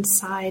getting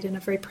inside in a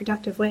very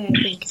productive way,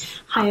 I think,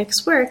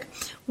 Hayek's work,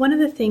 one of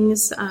the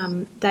things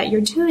that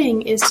you're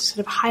doing is to sort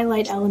of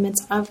highlight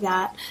elements of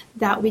that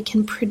we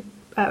can,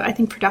 I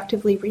think,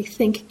 productively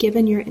rethink,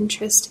 given your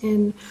interest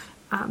in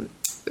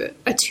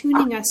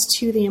attuning us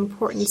to the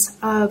importance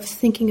of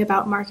thinking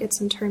about markets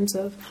in terms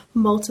of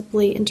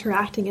multiply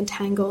interacting,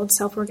 entangled,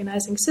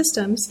 self-organizing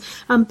systems.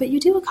 But you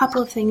do a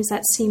couple of things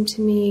that seem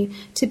to me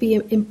to be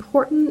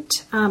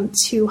important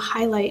to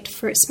highlight,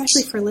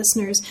 especially for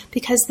listeners,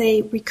 because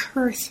they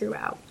recur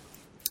throughout.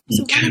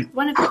 So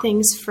one of the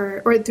things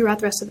throughout the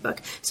rest of the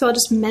book. So I'll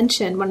just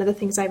mention one of the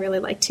things I really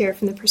liked here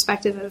from the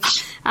perspective of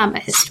a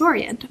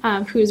historian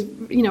who's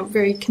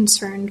very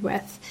concerned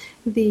with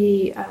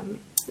the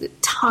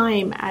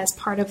time as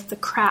part of the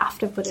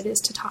craft of what it is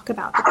to talk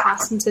about the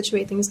past and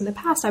situate things in the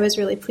past. I was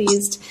really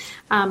pleased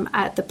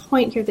at the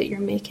point here that you're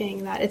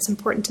making, that it's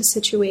important to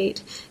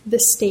situate the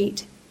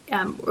state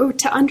or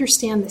to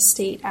understand the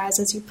state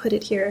as you put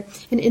it here,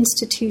 an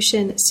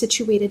institution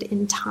situated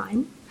in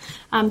time.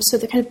 So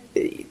the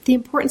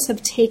importance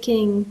of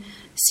taking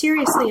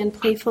seriously and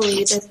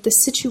playfully the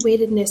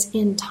situatedness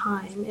in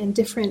time and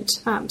different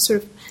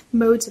sort of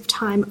modes of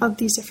time of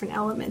these different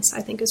elements,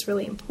 I think, is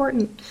really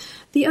important.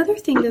 The other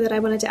thing that I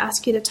wanted to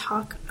ask you to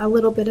talk a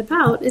little bit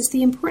about is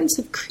the importance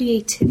of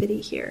creativity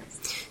here.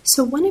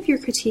 So one of your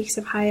critiques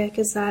of Hayek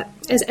is that,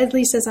 at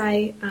least as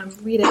I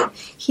read it,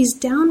 he's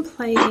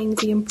downplaying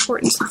the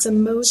importance of the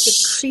modes of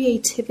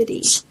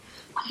creativity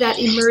that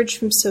emerge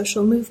from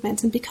social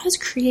movements. And because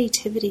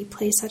creativity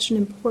plays such an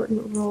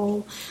important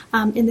role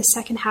in the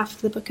second half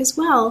of the book as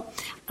well,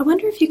 I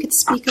wonder if you could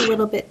speak a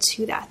little bit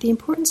to that, the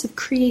importance of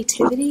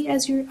creativity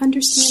as you're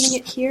understanding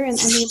it here, and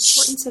the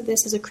importance of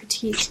this as a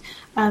critique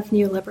of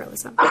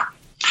neoliberalism.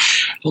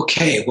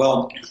 Okay,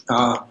 well,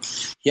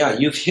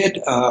 you've hit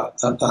a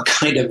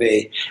kind of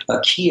a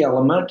key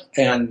element,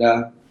 and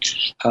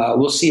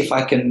we'll see if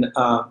I can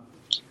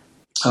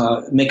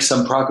make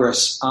some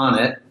progress on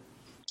it.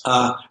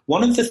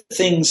 One of the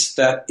things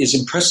that is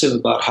impressive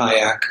about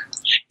Hayek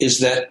is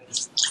that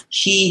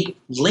he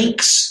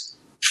links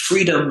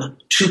freedom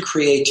to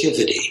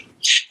creativity.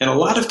 And a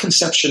lot of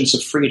conceptions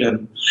of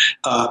freedom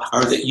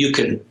are that you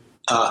can,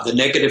 the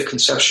negative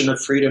conception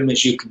of freedom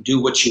is you can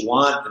do what you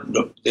want, and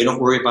they don't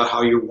worry about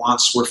how your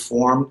wants were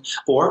formed.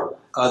 Or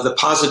the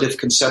positive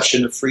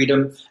conception of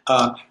freedom,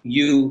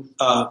 you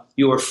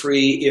are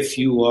free if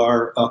you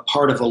are a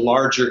part of a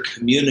larger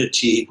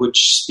community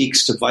which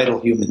speaks to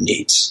vital human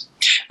needs.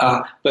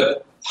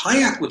 But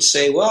Hayek would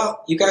say,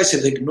 well, you guys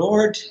have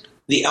ignored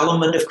the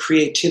element of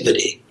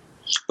creativity.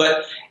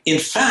 But in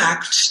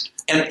fact,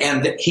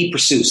 and he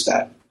pursues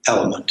that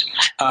element.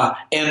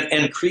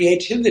 And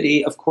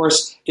creativity, of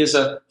course, is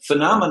a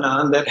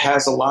phenomenon that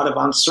has a lot of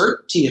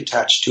uncertainty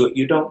attached to it.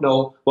 You don't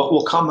know what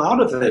will come out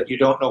of it. You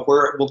don't know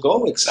where it will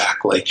go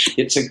exactly.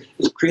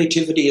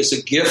 Creativity is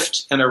a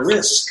gift and a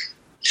risk.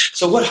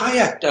 So what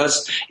Hayek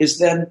does is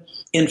then,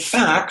 in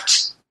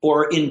fact,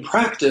 or in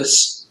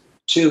practice,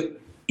 to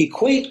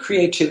equate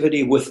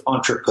creativity with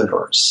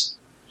entrepreneurs,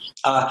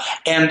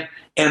 and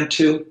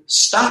to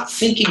stop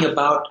thinking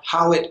about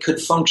how it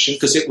could function,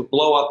 because it would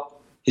blow up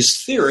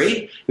his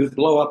theory, it would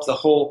blow up the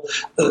whole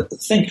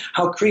thing,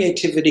 how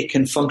creativity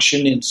can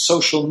function in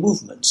social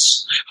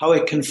movements, how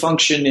it can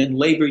function in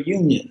labor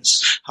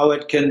unions, how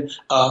it can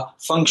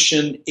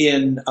function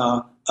in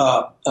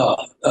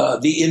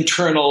the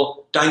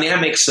internal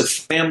dynamics of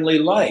family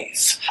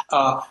life,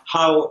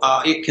 how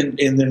it can,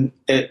 and then,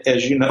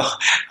 as you know,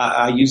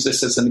 I use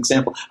this as an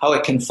example, how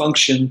it can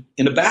function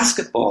in a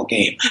basketball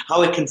game,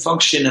 how it can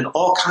function in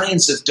all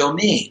kinds of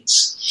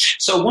domains.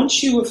 So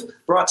once you have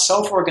brought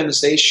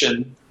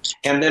self-organization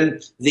and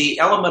then the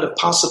element of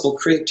possible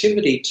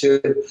creativity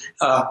to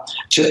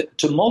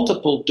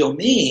multiple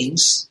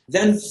domains,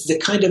 then the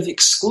kind of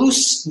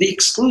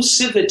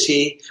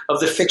exclusivity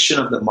of the fiction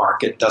of the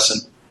market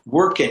doesn't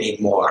work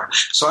anymore.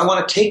 So I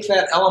want to take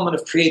that element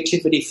of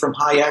creativity from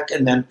Hayek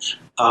and then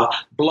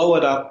blow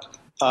it up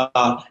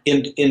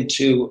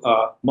into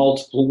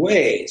multiple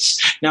ways.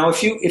 Now,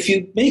 if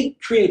you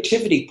make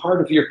creativity part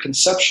of your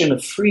conception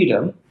of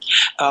freedom,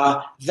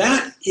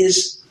 that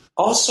is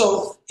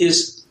also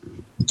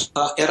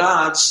at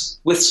odds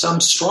with some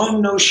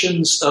strong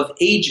notions of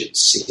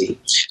agency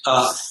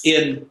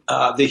in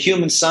the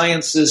human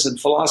sciences and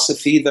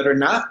philosophy that are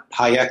not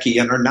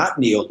Hayekian or not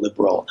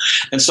neoliberal.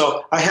 And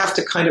so I have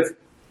to kind of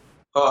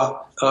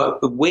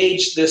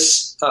wage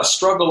this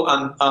struggle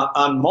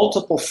on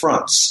multiple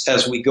fronts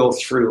as we go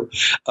through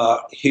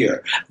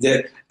here.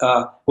 That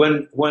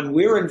when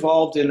we're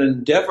involved in an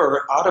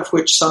endeavor out of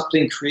which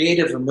something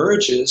creative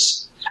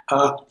emerges,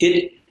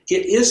 it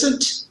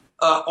isn't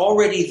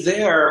already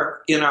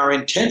there in our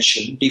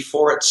intention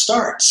before it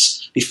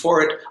starts,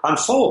 before it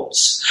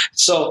unfolds.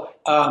 So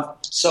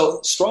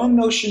strong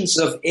notions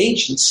of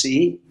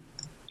agency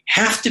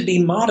have to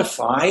be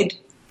modified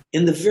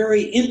in the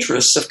very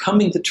interests of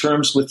coming to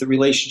terms with the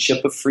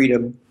relationship of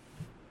freedom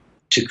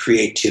to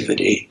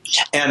creativity.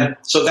 And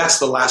so that's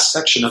the last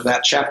section of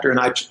that chapter, and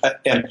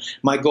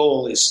my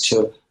goal is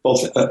to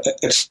both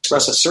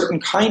express a certain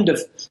kind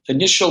of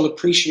initial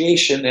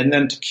appreciation and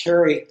then to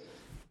carry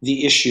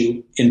the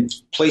issue in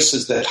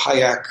places that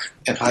Hayek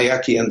and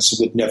Hayekians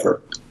would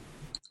never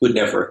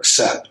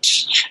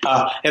accept.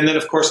 And then,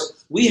 of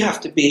course, we have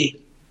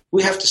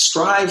to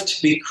strive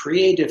to be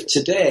creative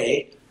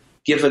today,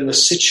 given the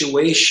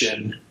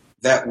situation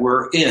that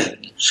we're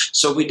in.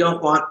 So we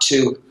don't want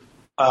to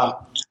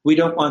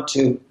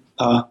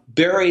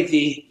bury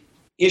the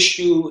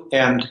issue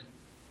and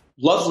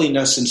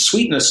loveliness and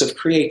sweetness of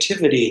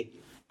creativity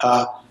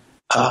out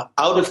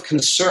of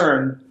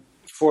concern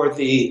for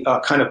the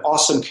kind of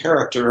awesome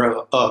character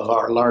of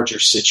our larger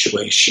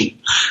situation.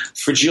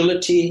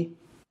 Fragility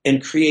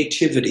and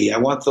creativity. I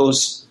want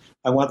those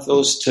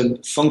to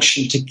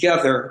function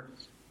together,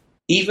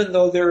 even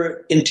though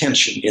they're in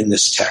tension in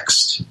this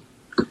text.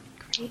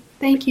 Great.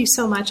 Thank you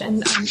so much. And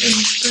in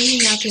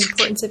bringing out the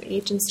importance of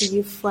agency,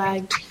 you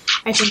flagged,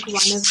 I think, one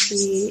of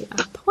the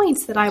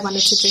points that I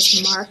wanted to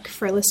just mark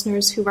for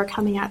listeners who are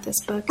coming at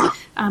this book,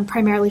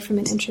 primarily from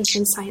an interest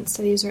in science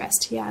studies or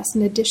STS,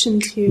 in addition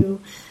to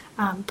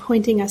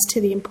pointing us to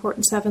the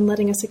importance of and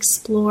letting us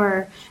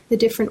explore the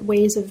different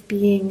ways of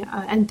being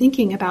and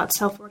thinking about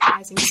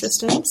self-organizing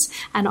systems,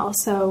 and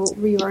also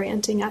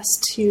reorienting us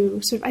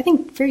to sort of, I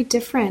think, very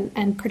different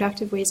and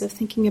productive ways of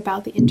thinking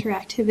about the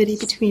interactivity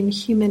between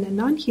human and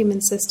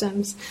non-human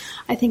systems.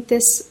 I think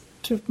this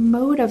sort of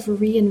mode of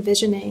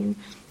re-envisioning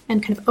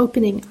and kind of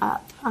opening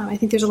up. I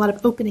think there's a lot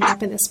of opening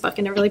up in this book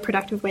in a really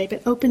productive way,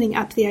 but opening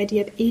up the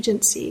idea of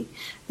agency,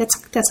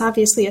 that's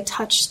obviously a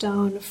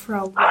touchstone for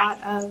a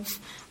lot of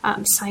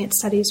science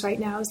studies right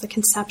now, is the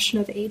conception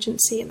of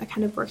agency and the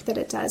kind of work that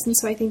it does. And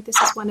so I think this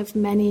is one of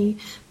many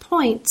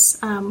points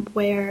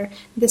where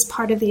this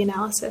part of the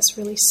analysis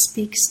really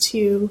speaks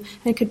to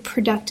and could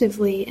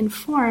productively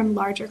inform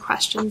larger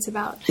questions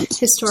about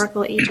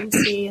historical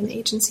agency and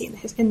agency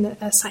in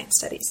the science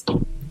studies.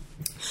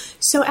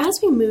 So as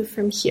we move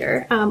from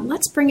here,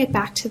 let's bring it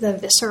back to the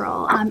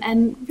visceral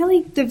and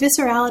really the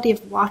viscerality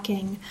of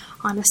walking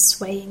on a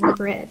swaying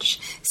bridge.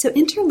 So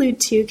Interlude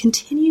 2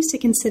 continues to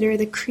consider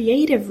the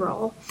creative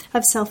role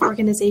of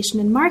self-organization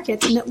in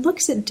markets, and it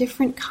looks at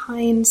different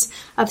kinds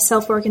of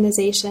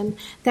self-organization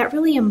that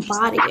really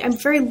embody,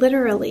 and very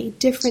literally,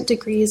 different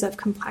degrees of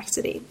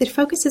complexity. It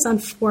focuses on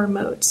 4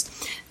 modes.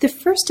 The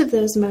first of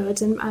those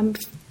modes, and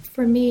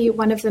for me,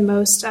 one of the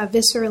most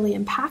viscerally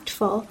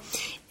impactful,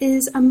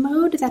 is a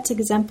mode that's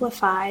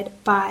exemplified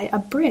by a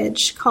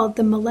bridge called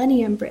the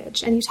Millennium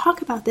Bridge. And you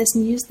talk about this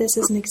and use this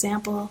as an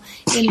example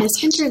in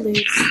this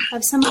interlude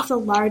of some of the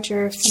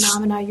larger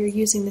phenomena you're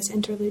using this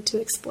interlude to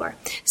explore.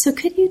 So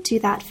could you do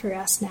that for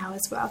us now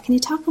as well? Can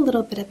you talk a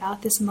little bit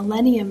about this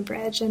Millennium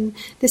Bridge and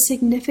the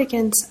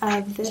significance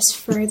of this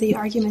for the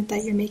argument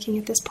that you're making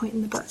at this point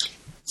in the book?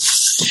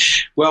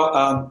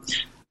 Well,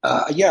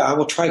 yeah, I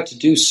will try to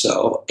do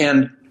so.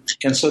 And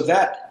so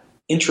that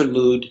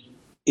interlude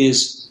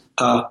is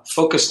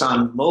focused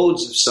on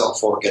modes of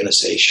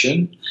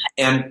self-organization,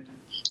 and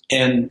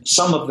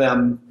some of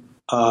them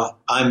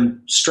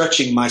I'm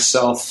stretching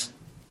myself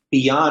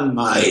beyond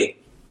my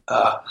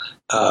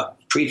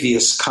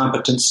previous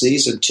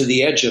competencies and to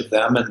the edge of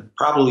them, and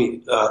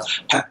probably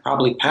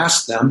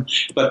past them.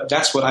 But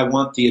that's what I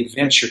want the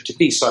adventure to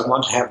be. So I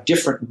want to have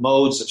different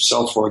modes of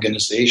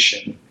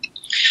self-organization.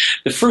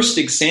 The first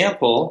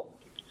example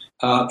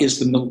is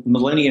the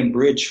Millennium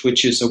Bridge,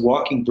 which is a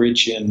walking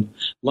bridge in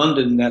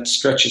London that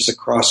stretches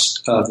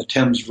across the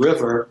Thames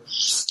River.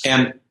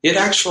 And it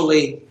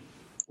actually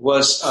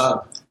was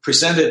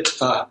presented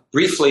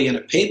briefly in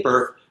a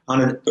paper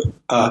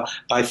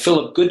by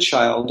Philip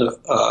Goodchild,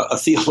 a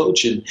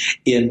theologian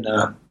in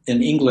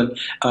England,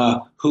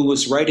 who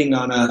was writing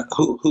on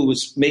who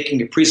was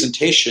making a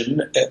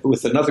presentation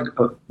with another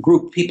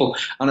group of people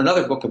on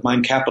another book of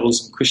mine,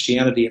 Capitalism,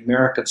 Christianity,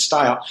 American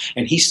Style,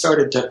 and he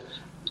started to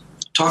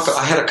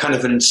I had a kind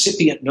of an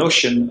incipient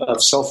notion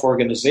of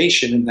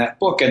self-organization in that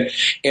book, and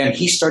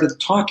he started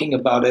talking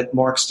about it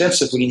more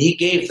extensively, and he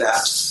gave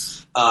that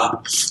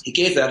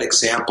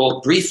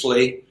example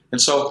briefly, and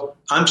so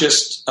I'm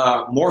just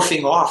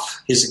morphing off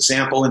his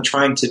example and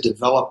trying to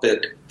develop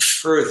it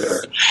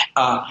further.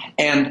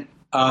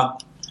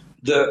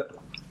 The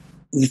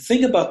the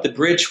thing about the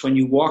bridge when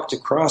you walked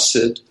across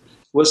it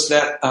was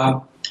that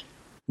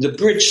the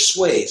bridge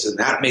sways, and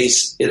that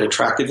makes it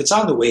attractive. It's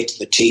on the way to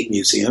the Tate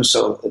Museum,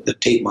 so the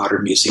Tate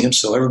Modern Museum,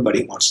 so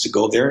everybody wants to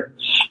go there.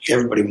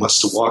 Everybody wants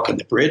to walk on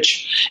the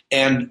bridge,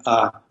 and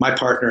my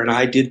partner and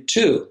I did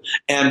too.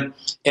 And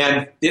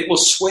it will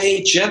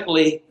sway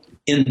gently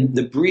in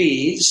the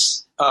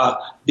breeze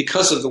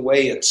because of the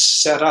way it's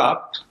set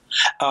up,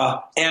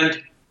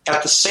 and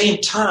at the same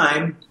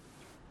time,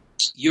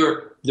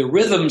 the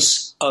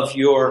rhythms of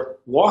your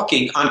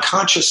walking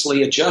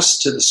unconsciously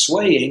adjust to the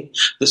swaying.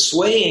 The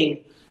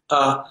swaying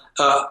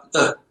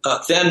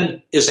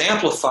then is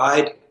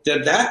amplified.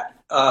 Then that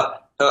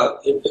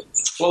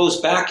flows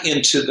back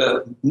into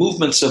the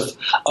movements of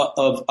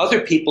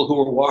other people who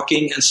are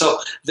walking, and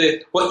so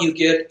what you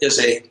get is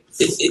a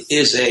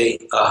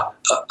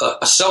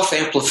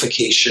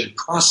self-amplification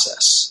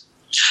process.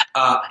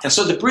 And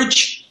so the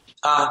bridge,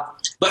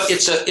 but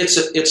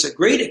it's a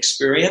great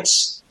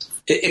experience.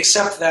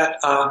 Except that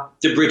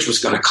the bridge was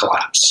going to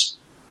collapse.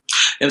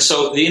 And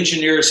so the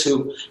engineers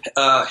who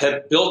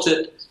had built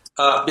it,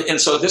 and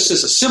so this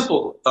is a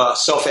simple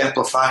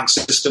self-amplifying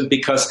system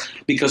because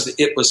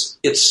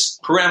its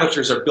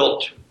parameters are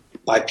built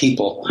by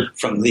people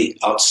from the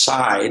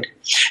outside.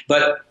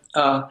 But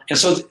and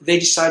so they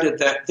decided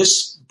that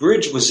this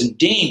bridge was in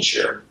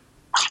danger,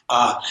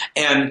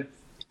 and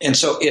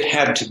so it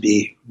had to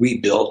be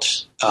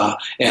rebuilt.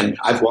 And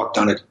I've walked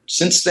on it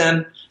since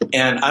then.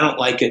 And I don't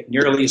like it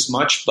nearly as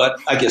much, but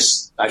I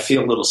guess I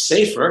feel a little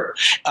safer.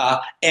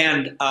 So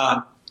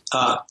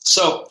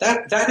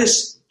that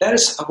is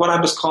what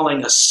I was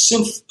calling a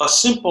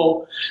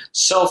simple,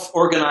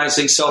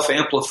 self-organizing,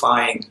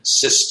 self-amplifying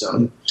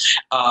system.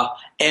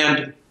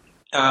 And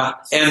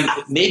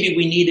maybe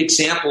we need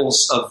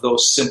examples of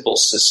those simple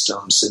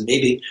systems, and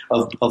maybe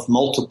of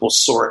multiple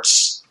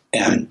sorts.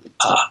 And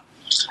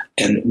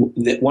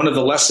one of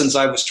the lessons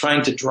I was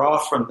trying to draw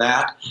from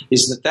that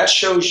is that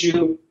shows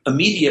you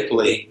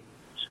immediately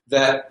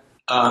that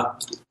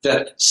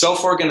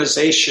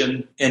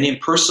self-organization and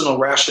impersonal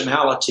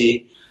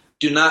rationality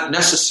do not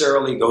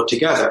necessarily go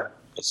together.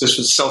 This was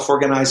a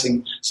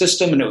self-organizing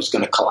system, and it was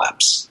going to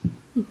collapse.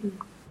 Mm-hmm.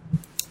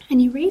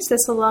 And you raise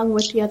this along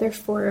with the other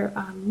four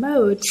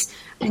modes,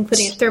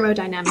 including a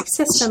thermodynamic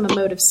system, a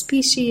mode of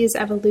species,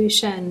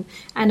 evolution,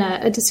 and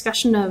a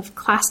discussion of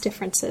class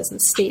differences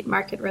and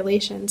state-market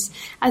relations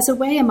as a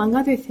way, among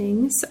other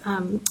things,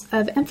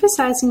 of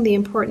emphasizing the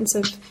importance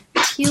of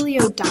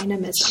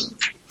teleodynamism.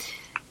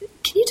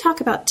 Can you talk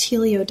about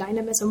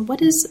teleodynamism?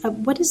 What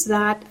is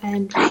that,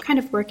 and what kind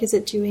of work is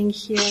it doing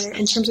here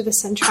in terms of the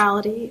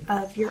centrality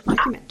of your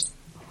argument?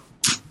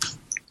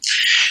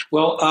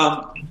 Well,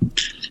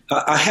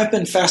 I have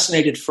been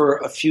fascinated for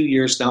a few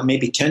years now,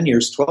 maybe 10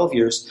 years, 12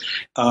 years,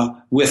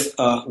 with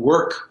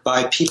work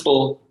by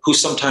people who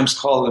sometimes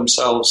call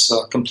themselves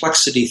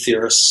complexity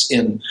theorists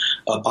in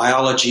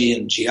biology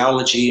and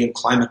geology and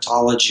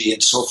climatology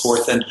and so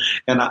forth. And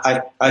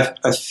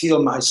I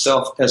feel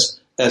myself as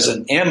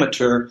an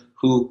amateur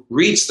who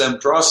reads them,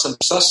 draws some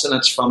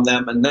sustenance from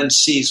them, and then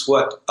sees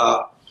what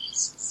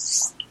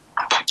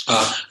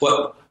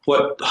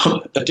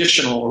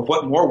additional or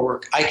what more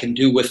work I can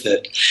do with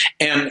it.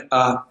 And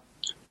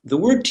the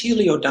word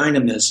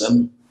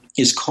teleodynamism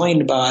is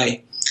coined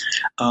by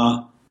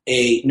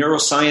a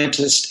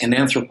neuroscientist and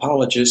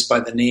anthropologist by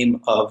the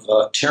name of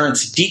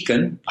Terence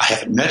Deacon. I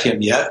haven't met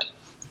him yet.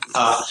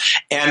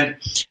 And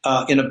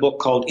in a book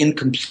called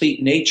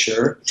Incomplete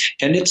Nature.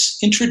 And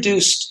it's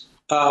introduced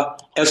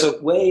as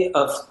a way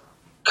of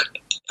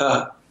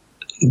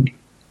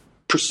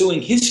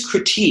pursuing his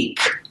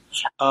critique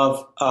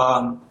of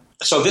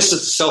so this is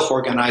the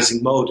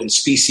self-organizing mode in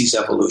species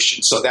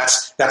evolution. So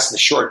that's the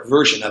short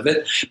version of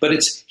it. But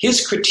it's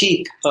his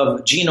critique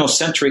of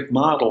genocentric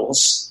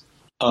models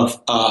of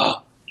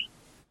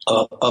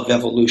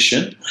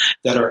evolution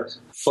that are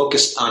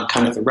focused on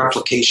kind of the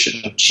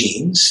replication of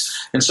genes.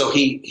 And so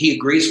he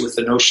agrees with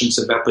the notions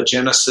of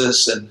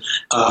epigenesis and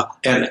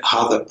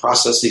how the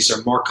processes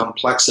are more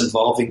complex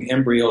involving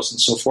embryos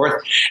and so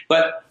forth.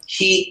 But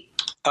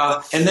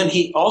and then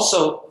he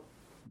also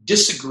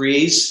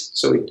disagrees.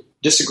 So he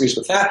disagrees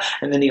with that,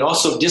 and then he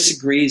also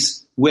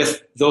disagrees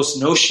with those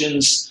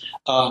notions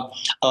of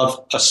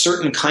a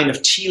certain kind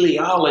of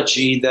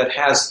teleology that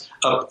has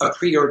a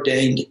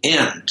preordained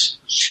end.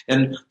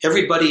 And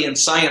everybody in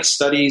science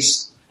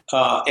studies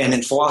and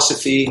in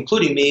philosophy,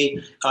 including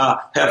me,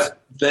 have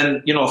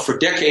been, for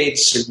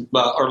decades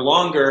or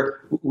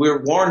longer,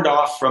 we're warned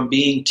off from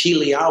being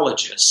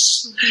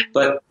teleologists. Mm-hmm.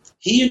 But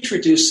he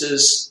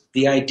introduces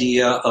the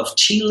idea of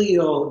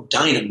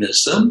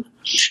teleodynamism,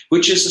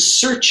 which is a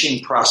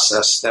searching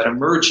process that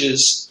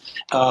emerges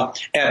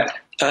at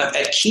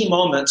key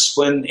moments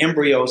when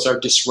embryos are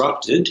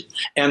disrupted,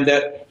 and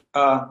that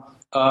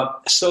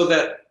so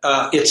that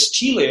it's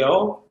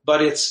teleo,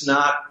 but it's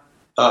not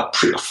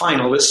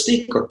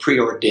finalistic or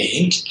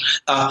preordained.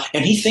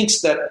 And he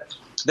thinks that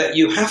that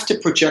you have to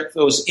project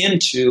those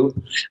into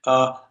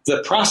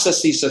the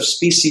processes of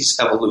species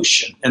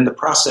evolution and the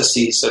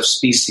processes of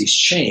species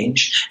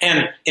change,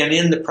 and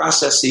in the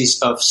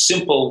processes of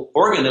simple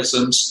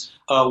organisms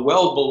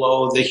well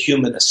below the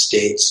human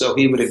estate. So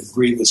he would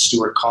agree with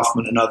Stuart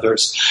Kauffman and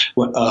others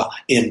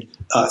in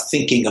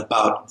thinking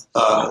about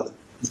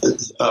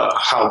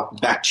how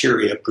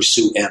bacteria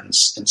pursue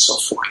ends and so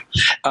forth.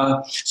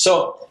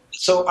 So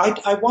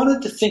I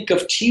wanted to think of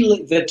the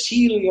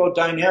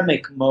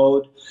teleodynamic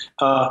mode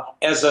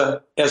as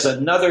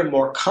another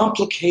more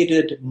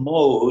complicated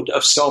mode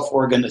of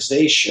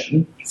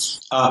self-organization.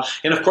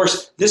 And of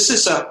course, this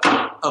is a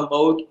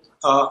mode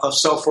of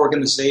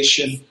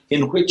self-organization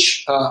in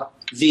which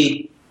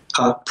the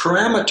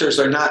parameters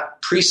are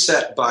not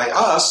preset by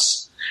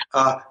us,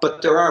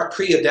 but there are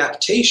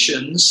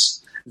pre-adaptations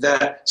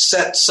that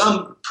set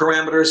some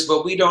parameters,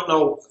 but we don't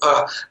know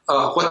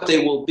what they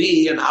will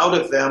be, and out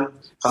of them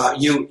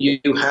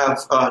you have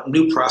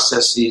new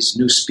processes,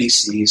 new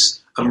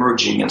species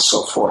emerging, and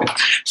so forth.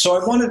 So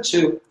I wanted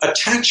to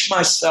attach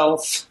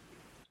myself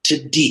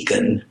to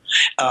Deacon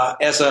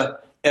as a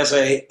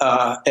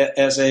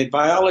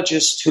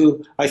biologist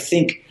who I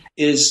think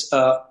is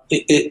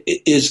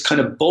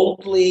kind of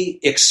boldly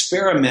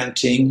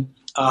experimenting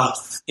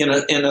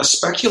in a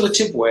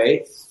speculative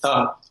way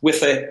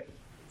with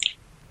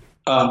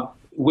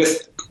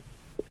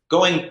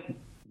going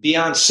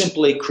beyond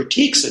simply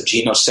critiques of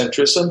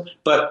genocentrism,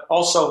 but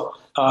also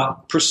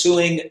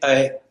pursuing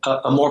a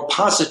more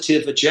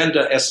positive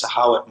agenda as to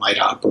how it might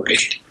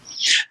operate.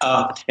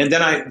 And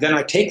then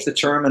I take the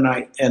term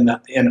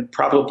and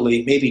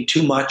probably maybe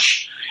too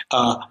much,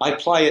 I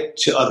apply it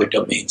to other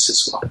domains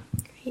as well.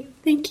 Great.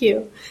 Thank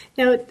you.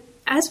 Now,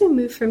 as we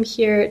move from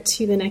here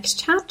to the next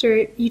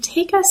chapter, you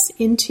take us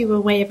into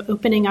a way of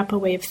opening up a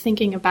way of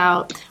thinking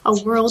about a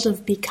world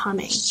of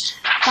becoming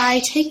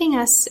by taking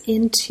us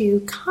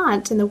into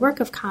Kant and the work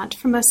of Kant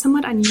from a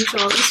somewhat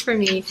unusual, at least for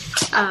me,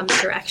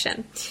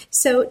 direction.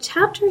 So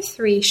chapter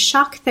 3,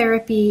 Shock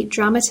Therapy,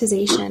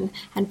 Dramatization,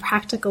 and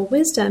Practical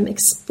Wisdom,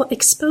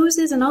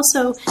 exposes and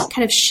also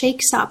kind of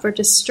shakes up or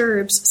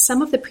disturbs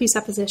some of the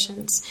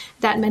presuppositions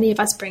that many of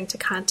us bring to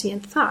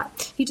Kantian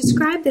thought. You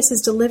describe this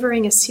as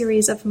delivering a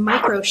series of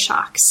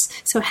microshocks,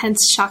 so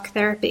hence shock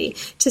therapy,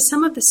 to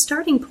some of the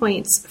starting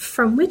points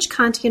from which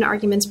Kantian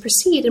arguments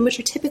proceed and which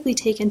are typically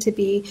taken to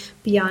be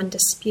beyond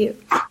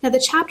dispute. Now,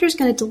 the chapter is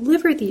going to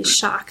deliver these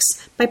shocks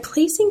by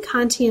placing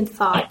Kantian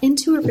thought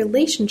into a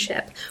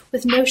relationship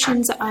with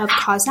notions of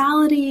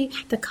causality,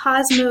 the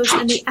cosmos,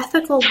 and the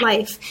ethical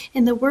life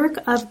in the work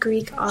of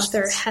Greek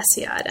author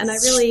Hesiod. And I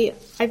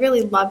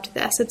really loved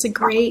this. It's a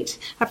great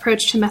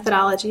approach to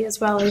methodology as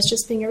well as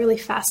just being a really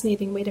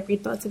fascinating way to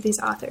read both of these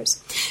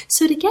authors.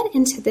 So to get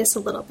into this a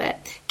little bit,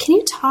 can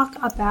you talk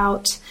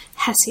about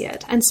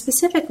Hesiod, and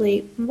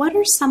specifically, what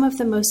are some of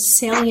the most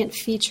salient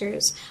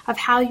features of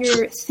how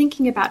you're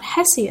thinking about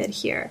Hesiod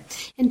here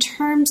in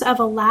terms of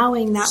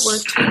allowing that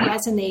work to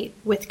resonate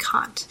with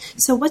Kant?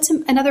 So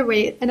in other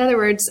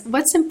words,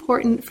 what's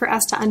important for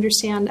us to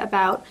understand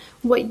about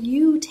what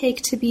you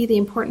take to be the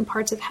important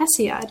parts of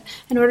Hesiod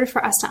in order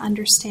for us to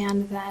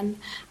understand then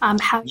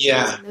how you're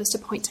using those to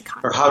point to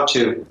Kant? Or how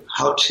to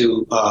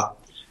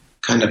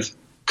kind of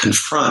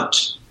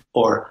confront,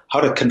 or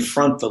how to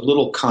confront the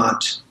little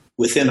Kant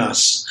within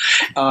us.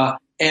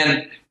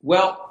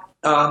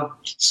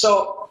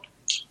 So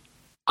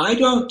I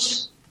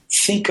don't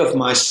think of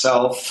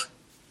myself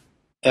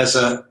as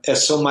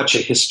so much a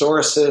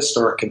historicist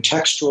or a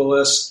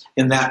contextualist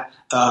in that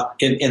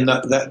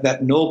that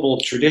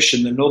noble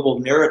tradition, the noble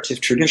narrative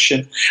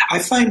tradition. I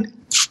find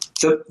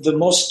the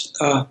most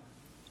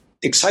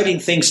exciting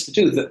things to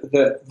do,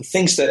 the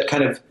things that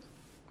kind of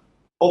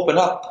open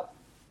up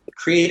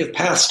creative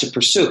paths to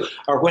pursue,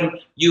 are when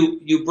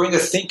you bring a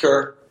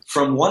thinker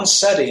from one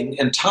setting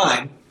and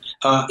time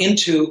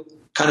into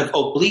kind of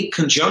oblique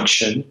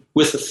conjunction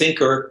with the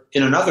thinker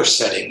in another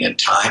setting and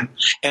time,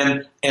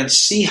 and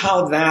see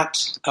how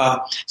that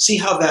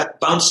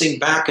bouncing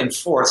back and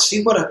forth,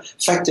 see what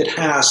effect it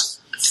has,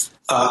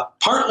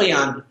 partly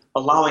on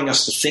allowing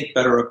us to think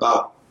better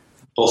about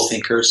both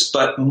thinkers,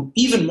 but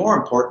even more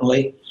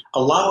importantly,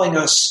 allowing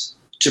us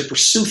to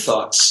pursue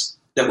thoughts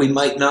that we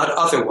might not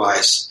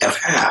otherwise have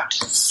had.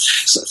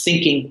 So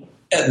thinking,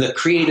 the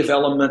creative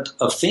element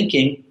of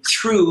thinking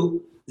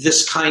through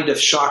this kind of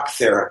shock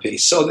therapy.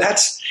 So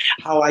that's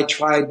how I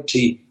tried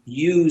to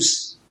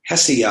use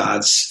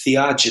Hesiod's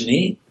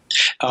theogony.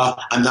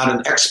 I'm not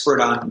an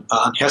expert on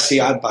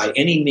Hesiod by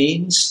any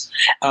means,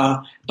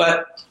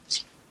 but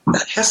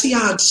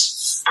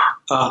Hesiod's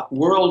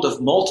world of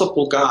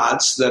multiple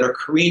gods that are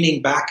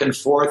careening back and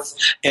forth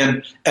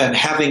and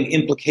having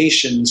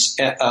implications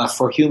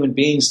for human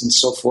beings and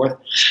so forth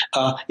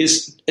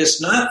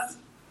is not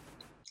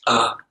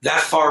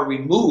that far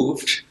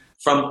removed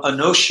from a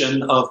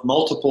notion of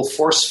multiple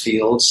force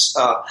fields,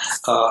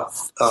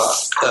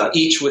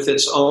 each with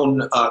its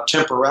own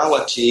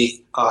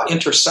temporality,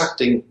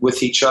 intersecting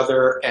with each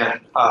other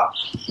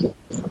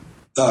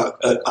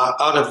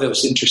out of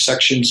those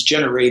intersections,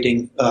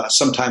 generating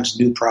sometimes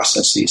new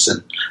processes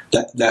and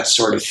that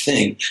sort of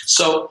thing.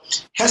 So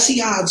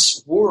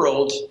Hesiod's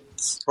world,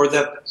 or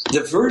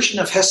the version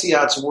of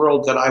Hesiod's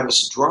world that I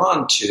was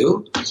drawn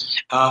to,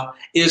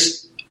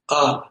 is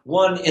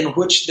one in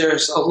which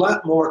there's a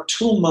lot more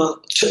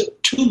tumult,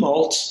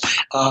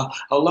 a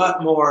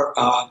lot more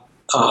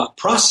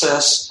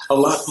process, a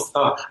lot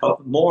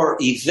more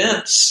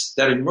events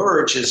that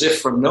emerge as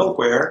if from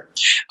nowhere,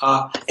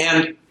 and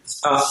it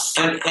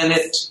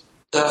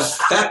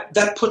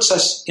that puts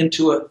us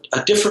into a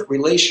different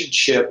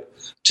relationship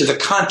to the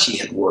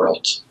Kantian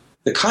world.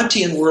 The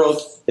Kantian world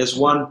is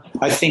one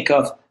I think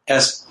of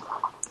as,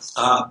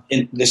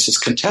 and this is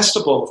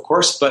contestable, of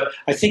course, but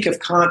I think of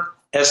Kant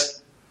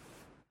as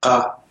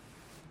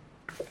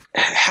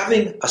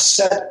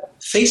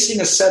facing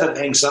a set of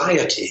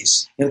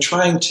anxieties and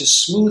trying to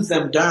smooth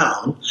them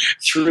down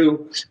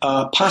through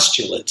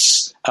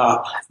postulates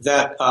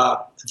that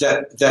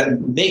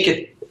make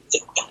it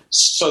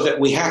so that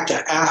we have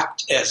to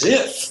act as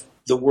if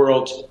the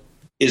world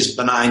is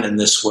benign in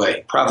this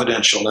way,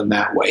 providential in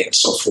that way, and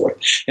so forth.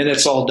 And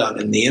it's all done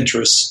in the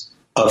interest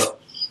of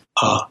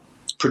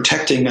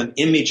protecting an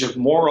image of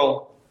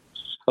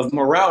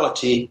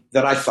morality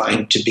that I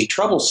find to be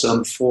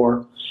troublesome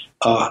for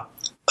a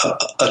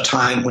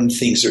time when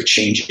things are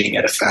changing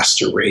at a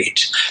faster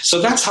rate.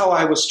 So that's how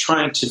I was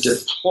trying to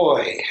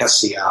deploy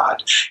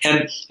Hesiod,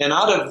 and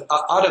out of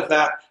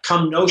that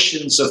come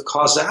notions of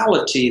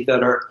causality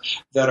that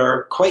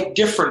are quite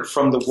different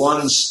from the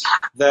ones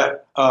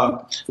that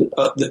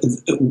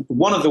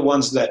one of the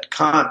ones that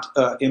Kant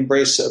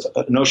embraced,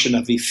 a notion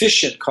of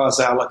efficient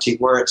causality,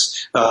 where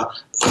it's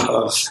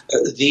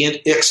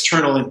the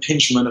external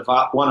impingement of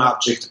one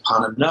object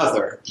upon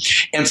another.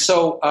 And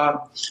so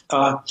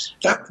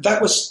that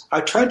was,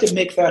 I tried to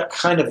make that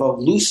kind of a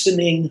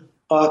loosening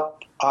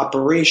up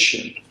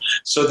operation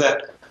so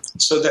that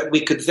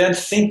we could then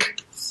think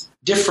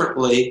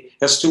differently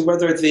as to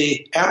whether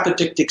the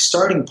apodictic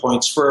starting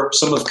points for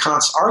some of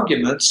Kant's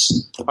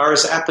arguments are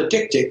as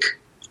apodictic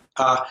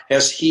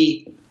as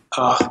he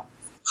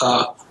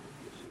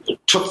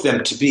took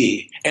them to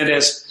be, and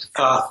as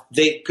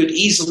they could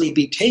easily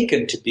be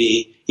taken to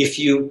be if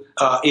you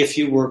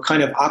were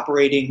kind of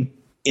operating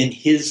in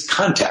his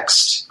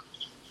context.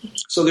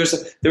 So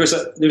there's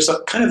a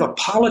kind of a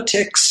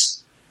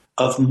politics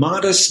of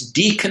modest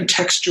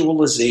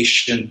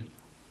decontextualization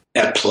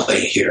at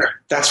play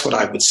here. That's what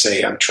I would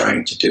say I'm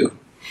trying to do.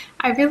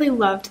 I really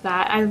loved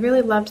that. I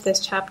really loved this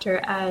chapter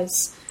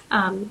as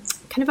kind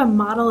of a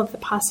model of the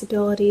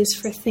possibilities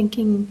for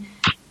thinking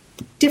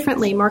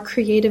differently, more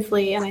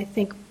creatively, and I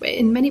think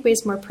in many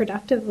ways more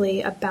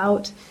productively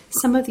about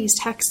some of these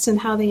texts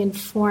and how they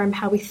inform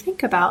how we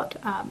think about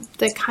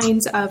the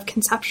kinds of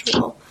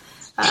conceptual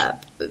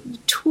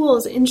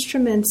tools,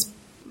 instruments,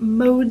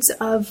 modes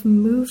of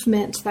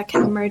movement that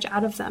can emerge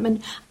out of them.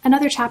 And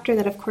another chapter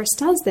that, of course,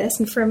 does this,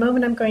 and for a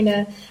moment I'm going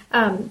to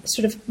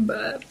sort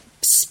of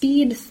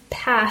speed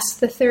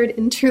past the third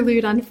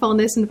interlude on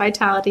fullness and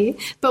vitality,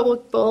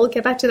 but we'll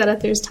get back to that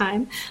if there's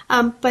time.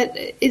 But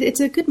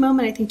it's a good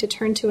moment, I think, to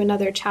turn to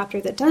another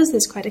chapter that does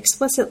this quite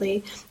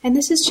explicitly, and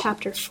this is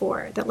chapter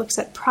 4, that looks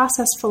at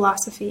process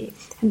philosophy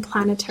and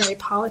planetary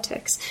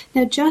politics.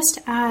 Now, just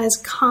as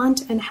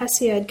Kant and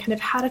Hesiod kind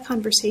of had a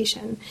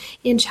conversation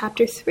in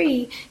chapter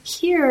 3,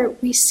 here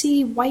we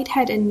see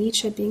Whitehead and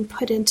Nietzsche being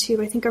put into,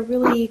 I think, a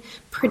really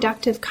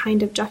productive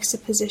kind of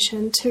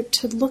juxtaposition to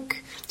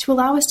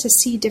allow us to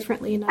see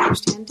differently and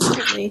understand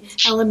differently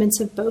elements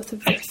of both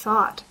of their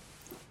thought.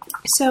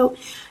 So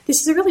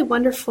this is a really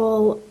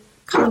wonderful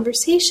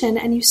conversation,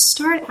 and you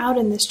start out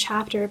in this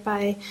chapter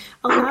by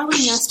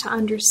allowing us to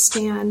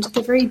understand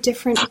the very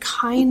different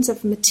kinds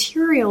of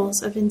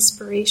materials of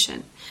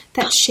inspiration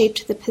that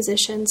shaped the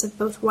positions of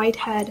both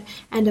Whitehead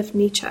and of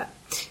Nietzsche.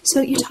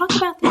 So you talk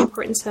about the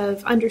importance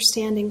of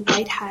understanding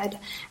Whitehead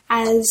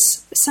as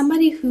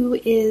somebody who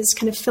is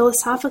kind of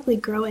philosophically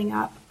growing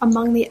up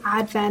among the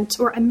advent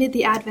or amid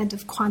the advent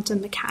of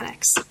quantum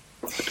mechanics.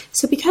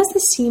 So because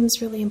this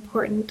seems really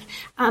important,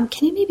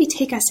 can you maybe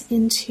take us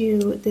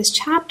into this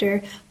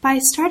chapter by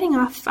starting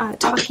off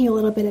talking a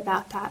little bit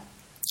about that?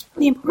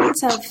 The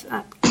importance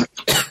of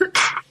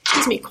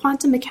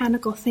quantum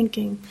mechanical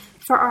thinking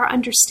for our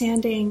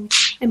understanding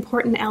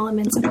important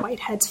elements of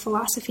Whitehead's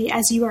philosophy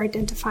as you are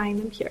identifying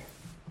them here.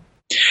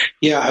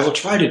 Yeah, I will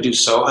try to do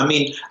so. I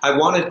mean, I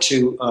wanted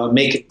to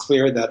make it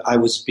clear that I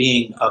was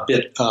being a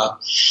bit,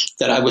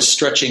 that I was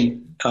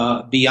stretching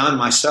beyond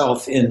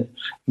myself in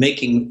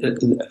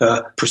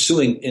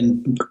pursuing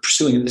in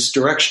this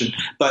direction.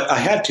 But I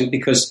had to,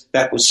 because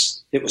it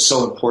was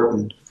so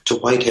important to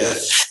Whitehead.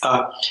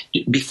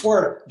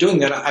 Before doing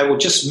that, I will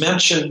just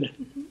mention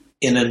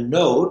in a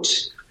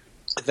note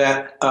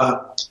that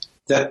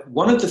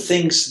one of the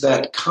things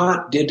that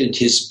Kant did in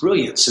his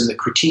brilliance in the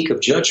Critique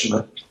of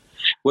Judgment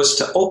was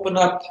to open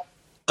up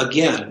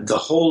again the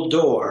whole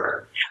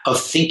door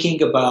of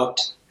thinking about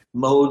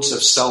modes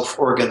of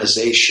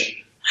self-organization.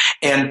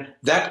 And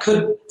that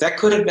could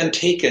have been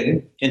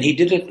taken, and he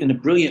did it in a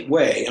brilliant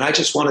way. And I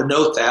just want to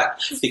note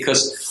that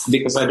because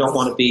I don't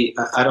want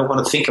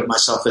to think of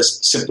myself as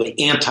simply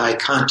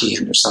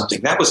anti-Kantian or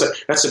something.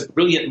 That's a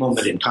brilliant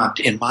moment in Kant,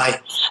 in my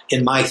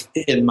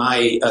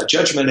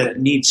judgment, and it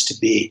needs to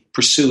be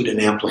pursued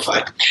and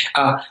amplified.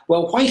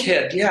 Well,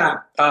 Whitehead, yeah.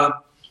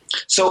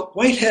 So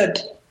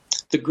Whitehead,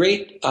 the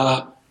great.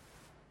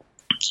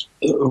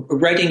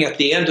 Writing at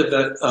the end of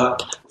the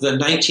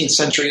 19th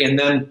century and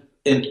then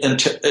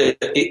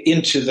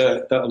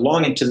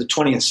long into the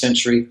 20th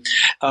century,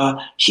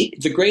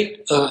 the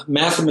great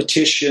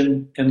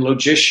mathematician and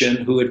logician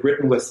who had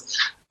written with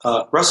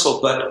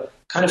Russell, but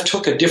kind of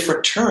took a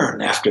different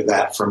turn after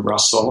that from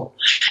Russell,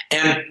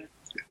 and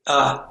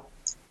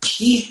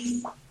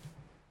he,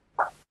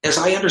 as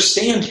I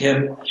understand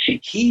him,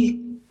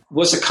 he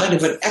was a kind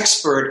of an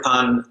expert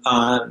on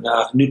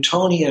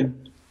Newtonian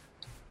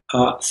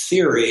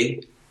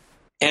theory,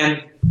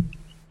 and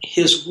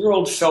his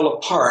world fell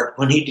apart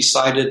when he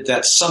decided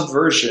that some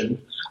version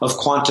of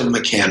quantum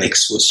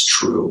mechanics was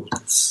true.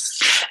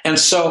 And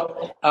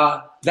so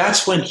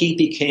that's when he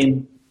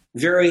became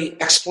very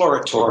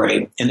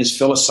exploratory in his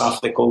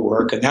philosophical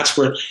work, and that's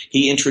where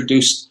he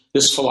introduced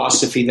this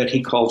philosophy that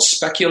he called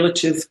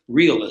speculative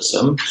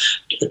realism,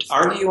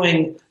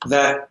 arguing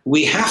that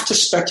we have to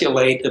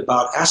speculate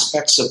about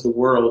aspects of the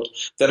world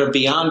that are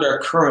beyond our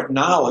current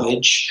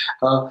knowledge,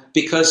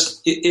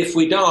 because if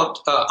we don't,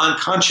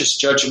 unconscious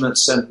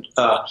judgments and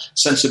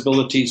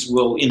sensibilities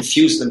will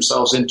infuse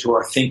themselves into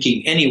our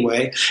thinking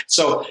anyway.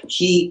 So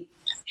he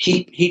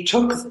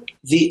took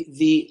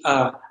the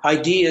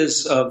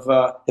ideas of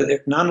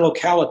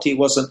non-locality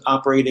wasn't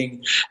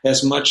operating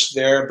as much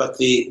there, but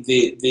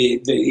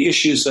the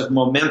issues of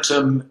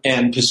momentum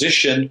and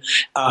position,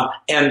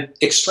 and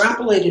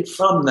extrapolated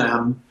from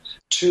them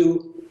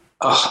to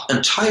an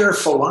entire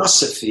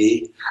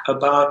philosophy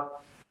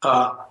about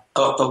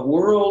a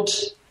world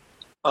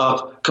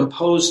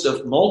composed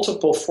of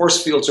multiple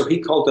force fields, or he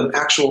called them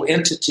actual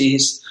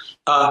entities,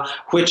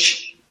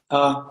 which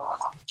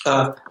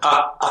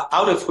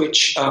out of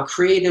which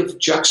creative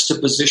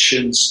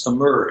juxtapositions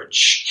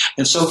emerge.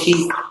 And so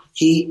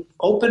he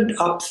opened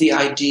up the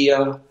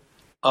idea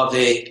of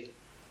a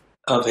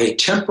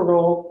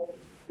temporal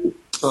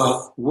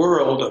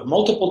world of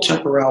multiple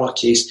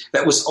temporalities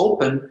that was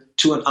open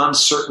to an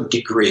uncertain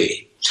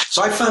degree.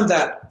 So I found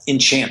that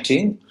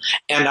enchanting,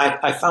 and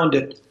I found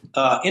it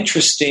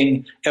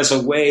interesting as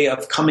a way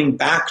of coming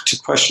back to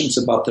questions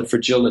about the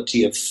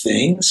fragility of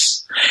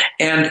things.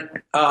 And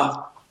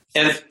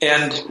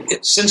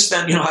since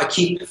then, I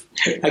keep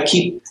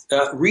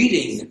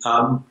reading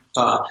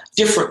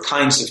different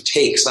kinds of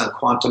takes on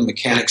quantum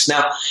mechanics.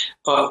 Now,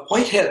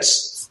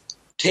 Whitehead's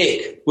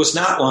take was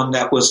not one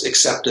that was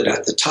accepted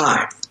at the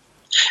time,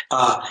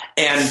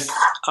 and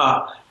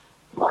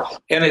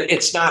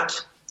it's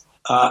not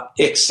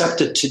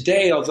accepted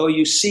today. Although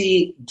you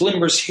see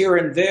glimmers here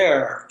and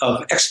there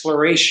of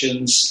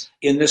explorations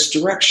in this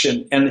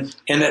direction, and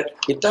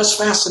it does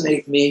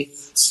fascinate me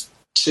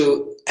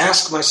to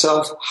ask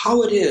myself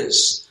how it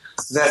is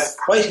that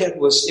Whitehead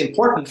was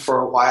important for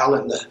a while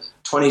in the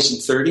 20s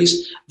and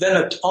 30s, then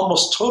an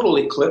almost total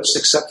eclipse,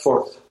 except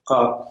for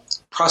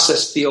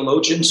process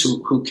theologians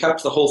who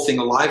kept the whole thing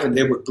alive, and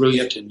they were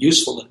brilliant and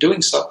useful in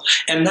doing so.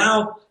 And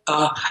now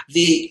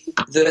the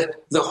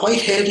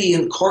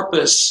Whiteheadian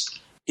corpus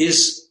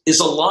is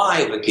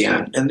alive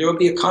again, and there will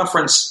be a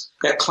conference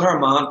at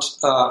Claremont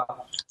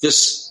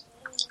this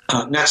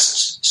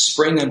next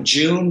spring in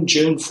June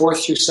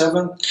 4th through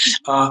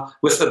 7th,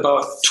 with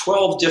about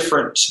 12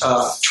 different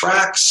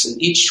tracks,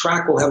 and each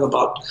track will have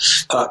about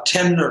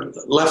 10 or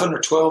 11 or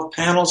 12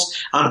 panels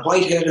on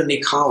Whitehead and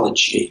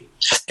ecology.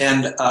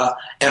 And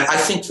I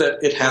think that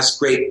it has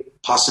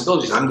great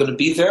possibilities. I'm going to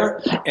be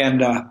there,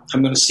 and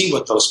I'm going to see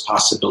what those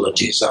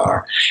possibilities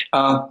are.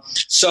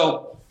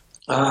 So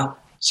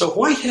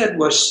Whitehead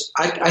was,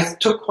 I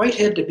took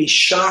Whitehead to be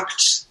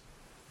shocked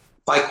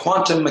by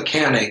quantum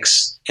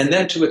mechanics, and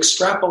then to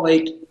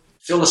extrapolate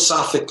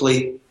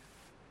philosophically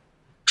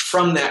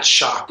from that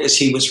shock as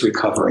he was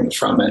recovering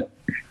from it.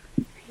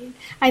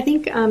 I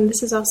think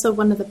this is also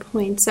one of the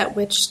points at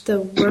which the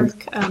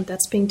work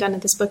that's being done in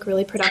this book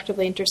really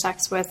productively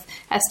intersects with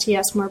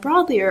STS more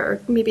broadly,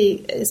 or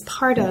maybe is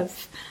part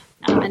of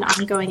an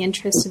ongoing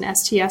interest in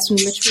STS, in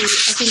which I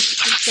think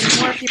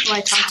the more people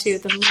I talk to,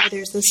 the more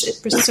there's this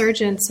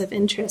resurgence of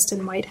interest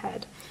in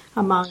Whitehead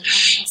among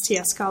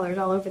STS scholars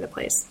all over the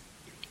place.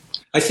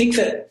 I think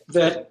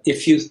that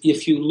if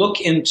you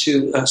look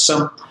into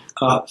some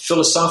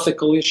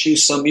philosophical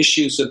issues, some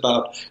issues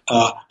about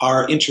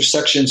our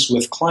intersections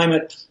with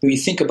climate, when you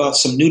think about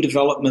some new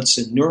developments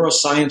in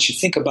neuroscience, you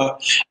think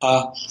about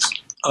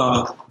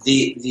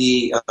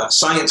the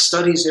science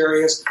studies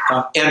areas,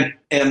 and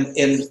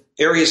in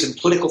areas in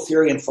political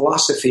theory and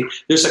philosophy,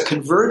 there's a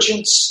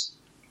convergence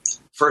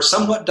for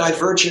somewhat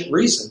divergent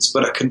reasons,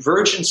 but a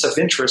convergence of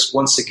interest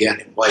once again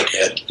in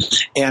Whitehead.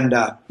 And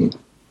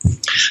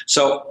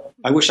so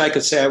I wish I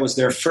could say I was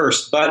there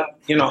first, but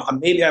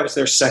maybe I was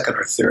there second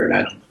or third.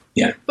 I don't know.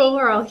 Yeah. Well,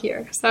 we're all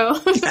here,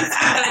 so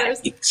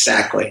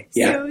exactly.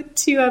 Yeah.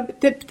 So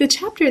the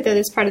chapter that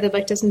is part of the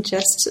book doesn't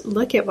just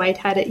look at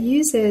Whitehead. It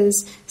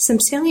uses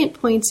some salient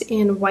points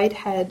in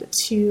Whitehead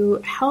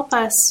to help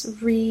us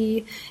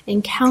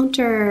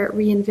re-encounter,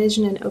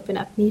 re-envision, and open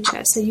up Nietzsche.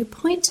 So you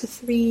point to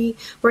three,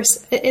 or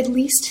at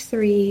least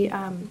three,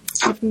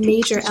 sort of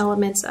major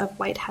elements of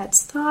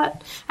Whitehead's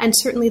thought, and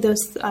certainly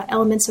those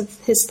elements of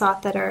his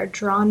thought that are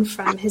drawn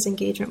from his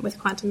engagement with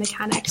quantum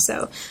mechanics.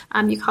 So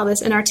you call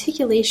this an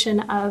articulation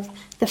of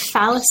the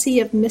fallacy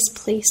of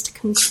misplaced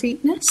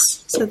concreteness.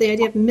 So the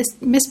idea of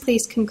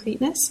misplaced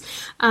concreteness,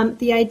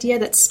 the idea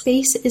that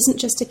space isn't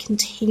just a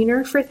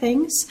container for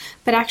things,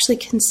 but actually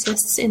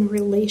consists in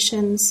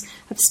relations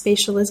of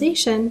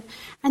spatialization.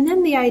 And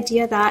then the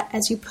idea that,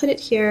 as you put it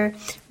here,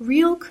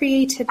 real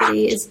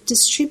creativity is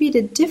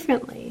distributed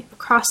differently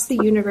across the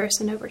universe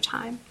and over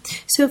time.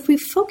 So if we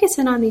focus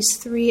in on these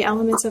three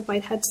elements of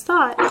Whitehead's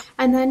thought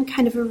and then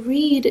kind of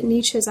read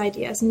Nietzsche's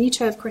ideas,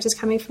 Nietzsche, of course, is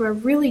coming from a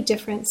really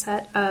different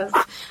set of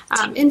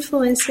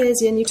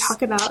influences, and you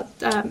talk about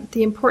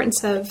the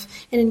importance of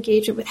an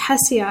engagement with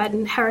Hesiod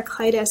and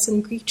Heraclitus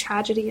and Greek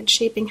tragedy and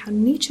shaping how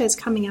Nietzsche is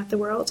coming at the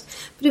world.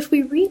 But if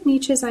we read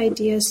Nietzsche's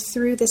ideas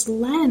through this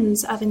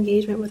lens of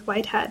engagement with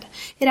Whitehead,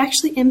 it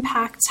actually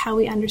impacts how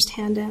we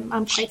understand him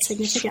quite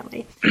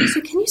significantly.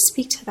 So can you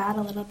speak to that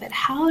a little bit?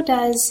 How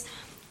does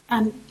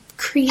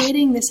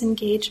creating this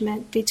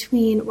engagement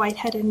between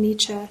Whitehead and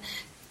Nietzsche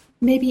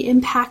maybe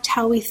impact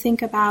how we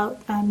think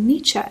about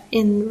Nietzsche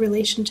in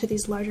relation to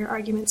these larger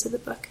arguments of the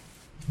book?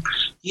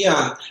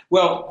 Yeah,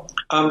 well,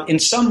 in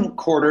some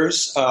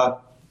quarters,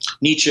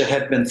 Nietzsche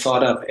had been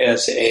thought of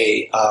as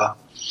a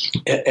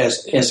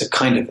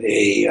kind of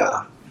a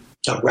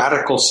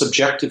radical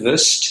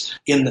subjectivist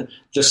in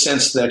the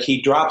sense that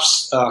he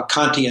drops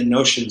Kantian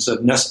notions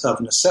of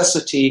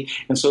necessity,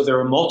 and so there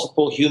are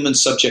multiple human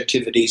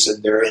subjectivities,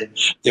 and they're in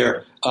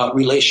their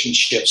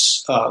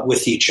relationships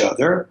with each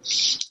other.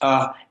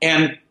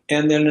 And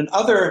then in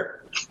other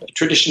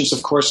traditions,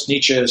 of course,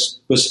 Nietzsche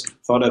was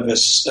thought of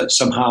as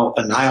somehow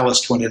a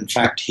nihilist, when in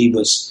fact he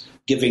was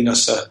giving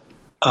us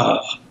a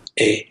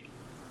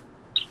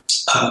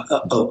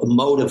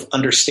mode of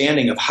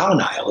understanding of how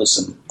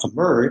nihilism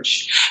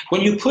emerged.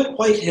 When you put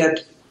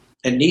Whitehead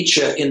and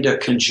Nietzsche into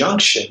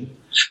conjunction,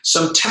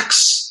 some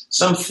texts,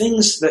 some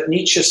things that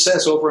Nietzsche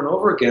says over and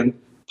over again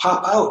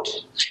pop out,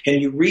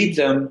 and you read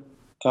them.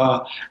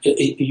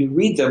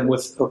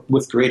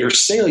 With greater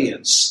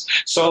salience.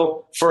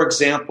 So, for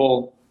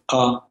example,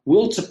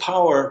 will to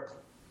power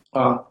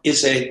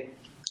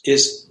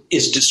is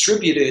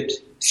distributed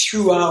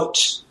throughout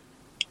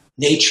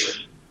nature.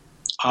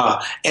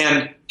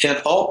 And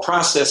all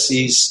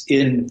processes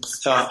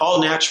all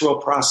natural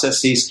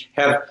processes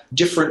have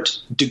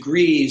different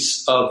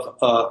degrees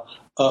of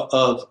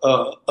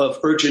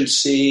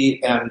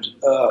urgency and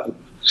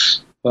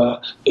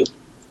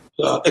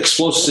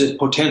explosive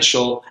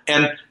potential,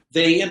 and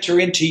they enter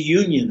into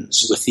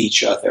unions with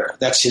each other.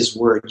 That's his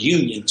word,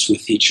 unions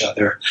with each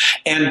other.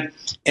 And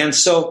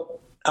so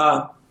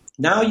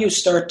now you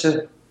start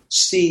to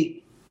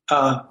see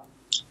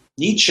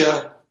Nietzsche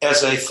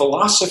as a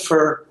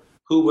philosopher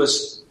who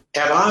was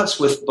at odds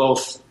with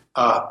both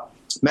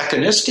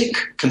mechanistic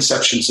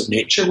conceptions of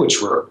nature,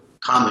 which were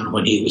common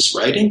when he was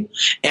writing,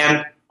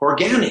 and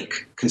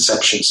organic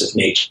conceptions of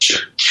nature.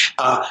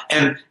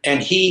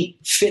 And he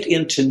fit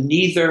into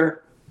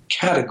neither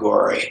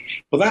category.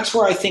 Well, that's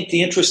where I think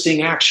the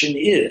interesting action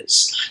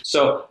is.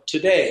 So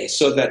today,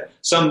 so that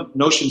some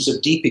notions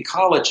of deep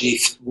ecology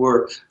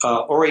were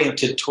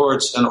oriented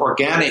towards an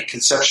organic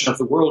conception of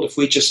the world. If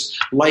we just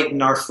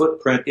lighten our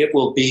footprint, it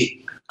will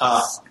be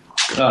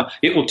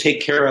it will take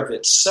care of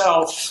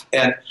itself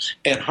and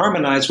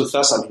harmonize with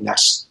us. I mean,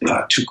 that's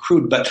too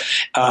crude, but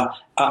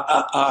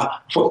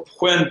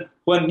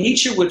when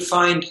Nietzsche would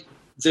find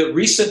the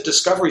recent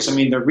discoveries, I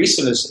mean, the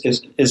recent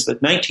is the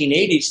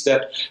 1980s,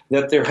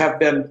 that there have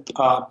been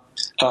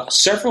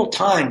several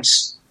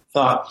times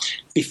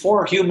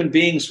before human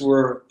beings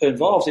were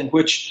involved in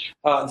which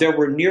there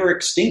were near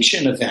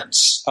extinction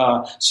events.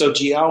 So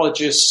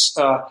geologists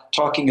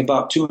talking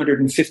about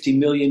 250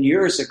 million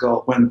years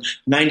ago, when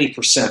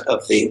 90%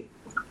 of the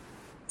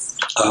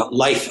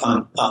life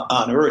on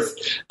Earth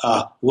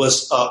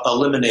was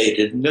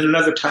eliminated. And then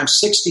another time,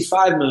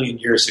 65 million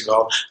years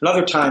ago.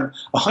 Another time,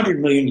 100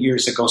 million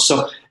years ago.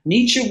 So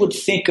Nietzsche would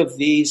think of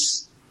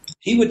these.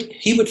 He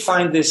would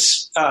find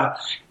this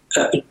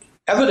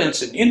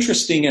evidence and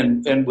interesting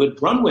and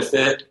would run with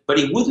it, but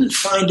he wouldn't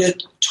find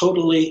it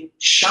totally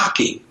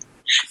shocking,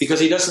 because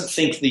he doesn't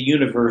think the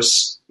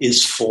universe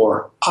is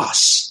for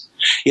us.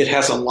 It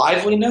has a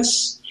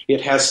liveliness.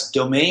 It has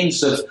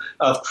domains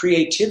of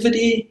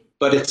creativity,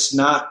 but it's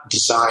not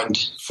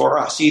designed for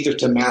us either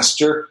to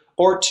master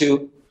or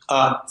to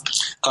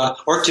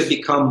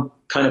become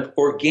kind of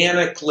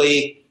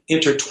organically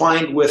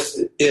intertwined with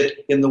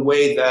it in the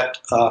way that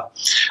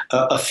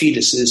a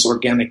fetus is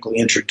organically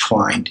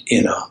intertwined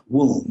in a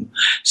womb.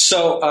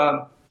 So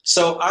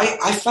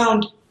I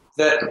found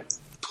that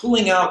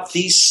pulling out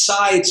these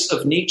sides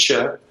of Nietzsche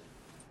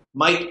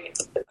might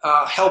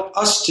help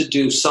us to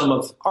do some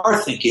of our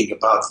thinking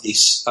about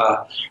these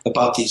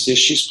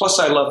issues. Plus,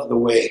 I love the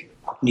way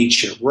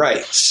Nietzsche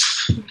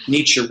writes.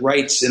 Nietzsche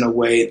writes in a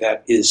way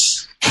that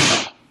is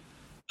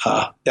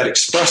that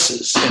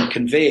expresses and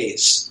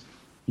conveys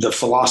the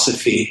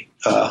philosophy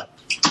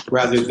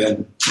rather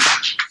than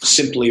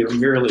simply or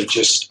merely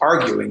just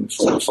arguing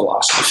for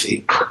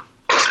philosophy.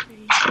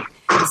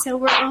 So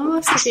we're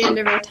almost at the end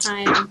of our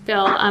time,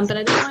 Bill, but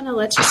I don't want to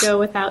let you go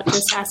without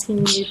just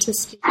asking you to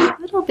speak a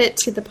little bit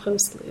to the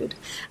postlude.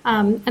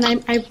 And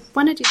I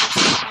want to do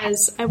this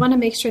because I want to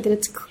make sure that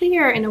it's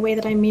clear in a way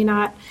that I may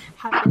not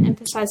have been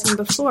emphasizing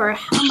before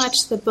how much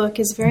the book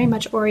is very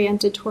much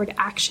oriented toward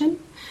action.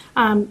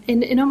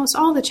 In almost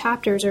all the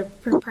chapters, or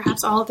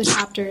perhaps all of the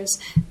chapters,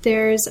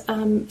 there's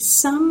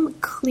some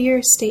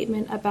clear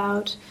statement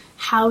about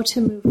how to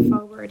move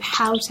forward,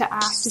 how to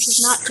act. This is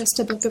not just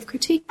a book of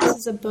critique. This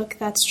is a book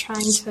that's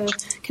trying to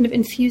kind of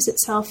infuse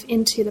itself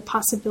into the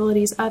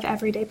possibilities of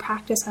everyday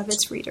practice of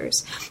its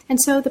readers.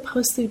 And so the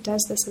postlude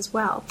does this as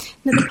well.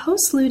 Now, the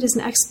postlude is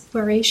an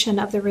exploration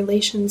of the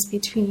relations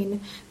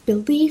between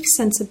belief,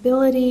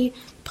 sensibility,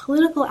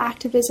 political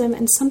activism,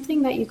 and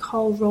something that you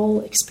call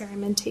role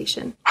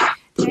experimentation.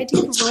 The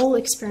idea of role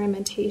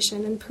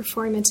experimentation and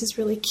performance is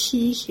really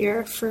key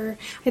here for,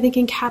 I think,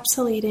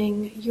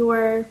 encapsulating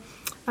your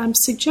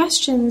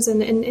suggestions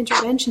and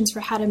interventions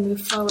for how to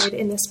move forward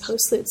in this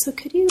postlude. So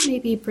could you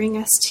maybe bring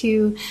us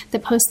to the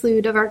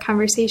postlude of our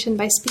conversation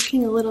by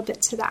speaking a little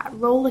bit to that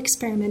role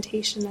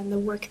experimentation and the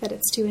work that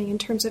it's doing in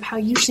terms of how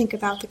you think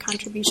about the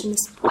contribution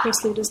this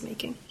postlude is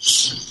making?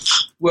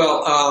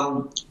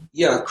 Well,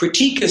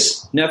 critique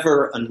is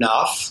never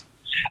enough.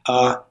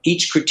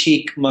 Each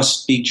critique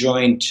must be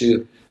joined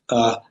to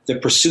the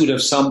pursuit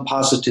of some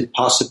positive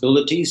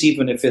possibilities,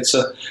 even if it's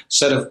a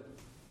set of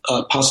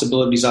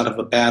possibilities out of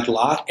a bad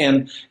lot,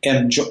 and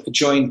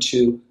joined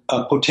to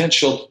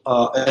potential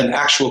and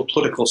actual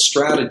political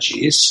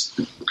strategies.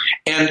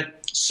 And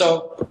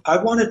so I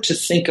wanted to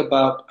think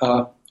about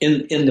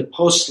in the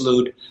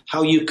postlude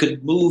how you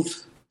could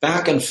move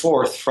back and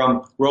forth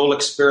from role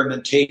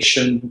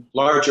experimentation,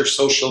 larger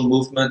social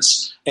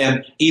movements,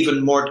 and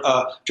even more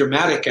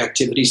dramatic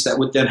activities that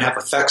would then have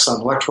effects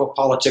on electoral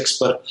politics,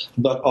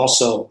 but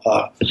also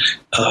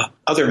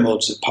other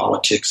modes of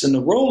politics. And the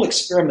role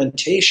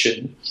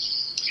experimentation,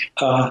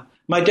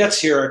 my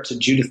debts here are to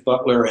Judith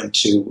Butler and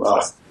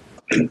to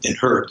in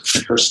her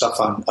stuff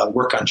on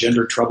work on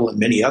gender trouble and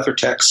many other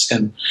texts,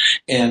 and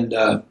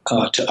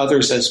to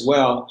others as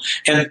well.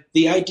 And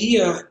the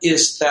idea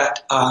is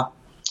that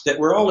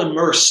we're all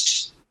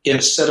immersed in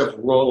a set of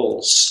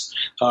roles.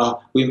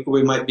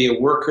 We might be a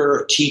worker,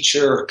 a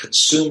teacher, a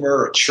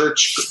consumer, a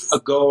church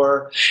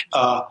goer,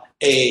 a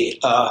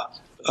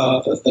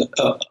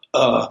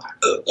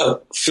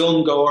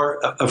film goer,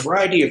 a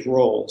variety of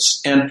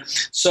roles. And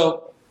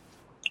so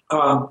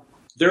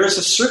there is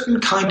a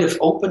certain kind of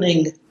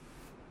opening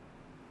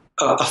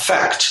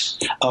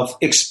effect of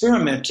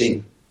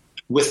experimenting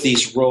with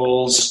these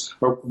roles,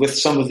 or with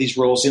some of these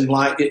roles in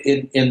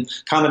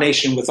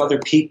combination with other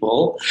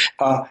people,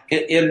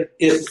 in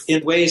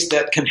ways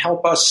that can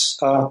help us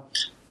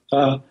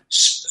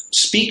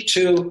speak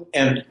to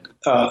and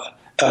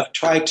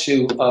try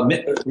to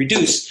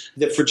reduce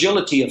the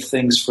fragility of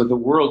things for the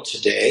world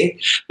today.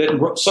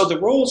 So the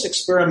roles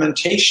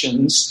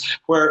experimentations,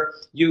 where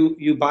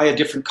you buy a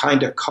different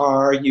kind of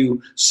car,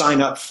 you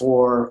sign up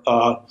for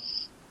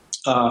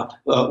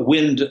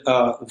wind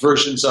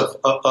versions of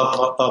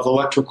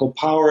electrical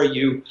power.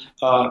 You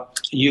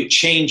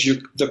change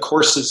the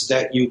courses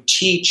that you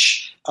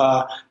teach,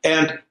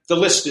 and the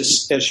list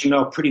is, as you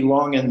know, pretty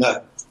long in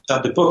the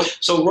book.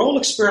 So role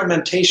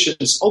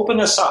experimentations open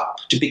us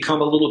up to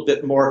become a little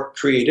bit more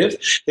creative.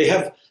 They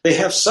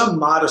have some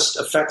modest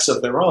effects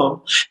of their own,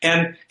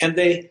 and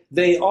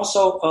they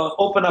also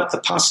open up the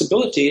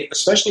possibility,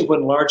 especially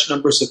when large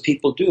numbers of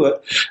people do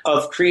it,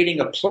 of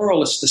creating a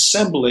pluralist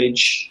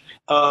assemblage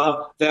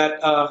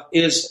that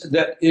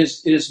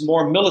is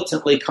more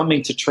militantly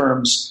coming to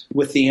terms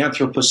with the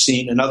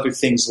Anthropocene and other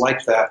things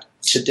like that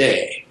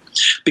today,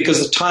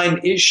 because the time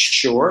is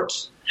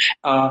short,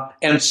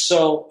 and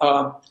so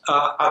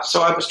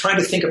I was trying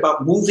to think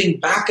about moving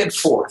back and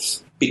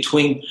forth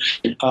between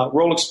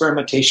role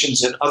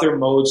experimentations and other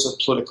modes of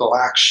political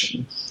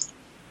action,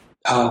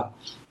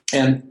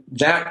 and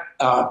that.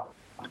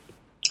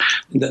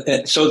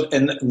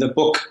 The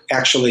book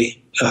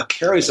actually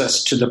carries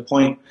us to the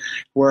point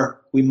where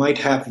we might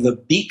have the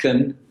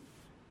beacon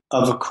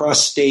of a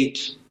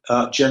cross-state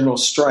general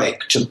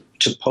strike to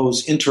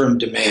pose interim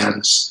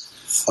demands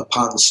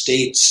upon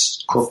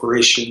states,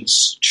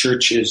 corporations,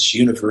 churches,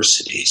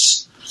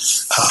 universities,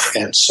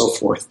 and so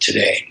forth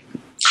today.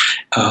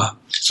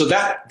 So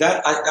that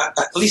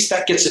at least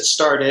that gets it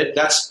started.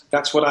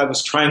 That's what I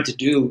was trying to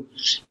do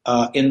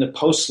in the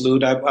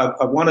postlude.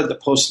 I wanted the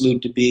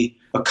postlude to be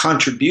a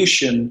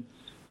contribution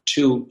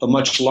to a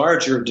much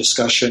larger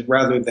discussion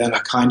rather than a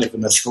kind of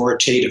an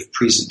authoritative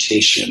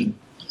presentation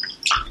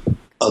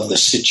of the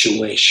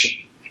situation.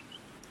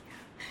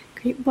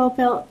 Great. Well,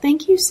 Bill,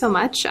 thank you so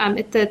much.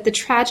 The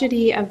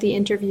tragedy of the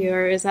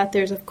interviewer is that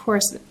there's, of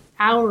course,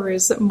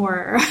 hours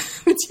more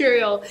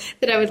material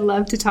that I would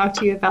love to talk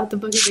to you about. The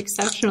book is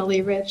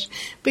exceptionally rich.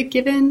 But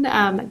given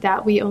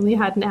that we only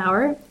had an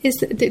hour,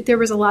 there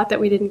was a lot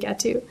that we didn't get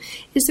to.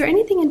 Is there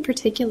anything in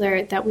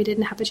particular that we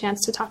didn't have a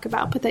chance to talk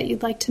about, but that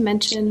you'd like to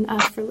mention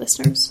for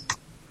listeners?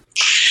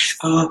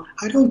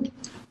 I don't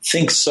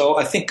think so.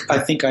 I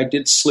think I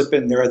did slip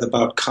in there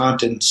about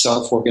Kant and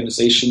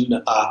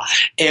self-organization. I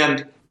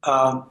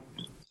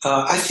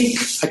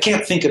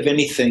can't think of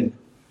anything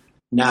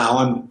now.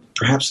 I'm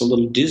perhaps a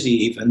little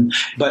dizzy even,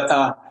 but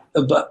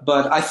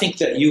I think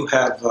that you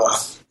have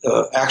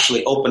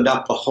actually opened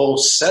up a whole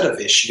set of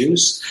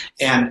issues,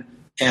 and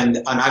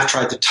I've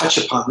tried to touch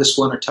upon this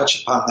one or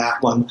touch upon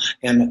that one,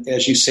 and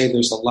as you say,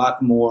 there's a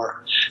lot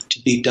more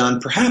to be done.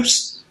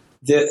 Perhaps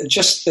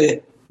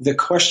the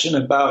question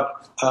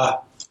about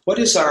what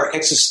is our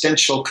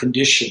existential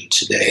condition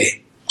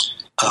today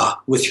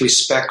with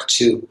respect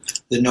to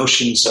the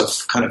notions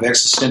of kind of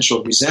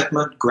existential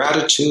resentment,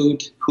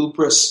 gratitude,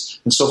 hubris,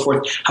 and so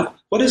forth.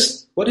 What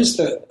is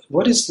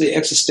the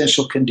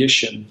existential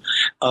condition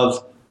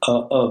of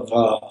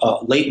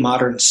late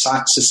modern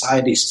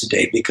societies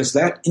today? Because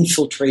that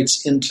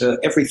infiltrates into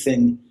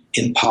everything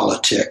in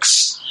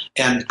politics,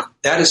 and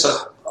that is a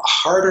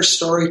harder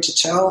story to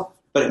tell,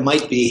 but it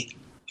might be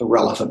a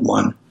relevant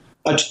one.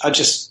 I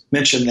just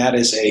mentioned that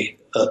as a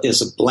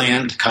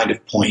bland kind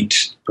of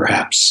point,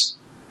 perhaps.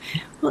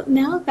 Well,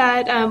 now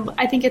that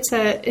I think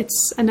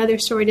it's another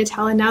story to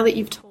tell, and now that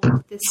you've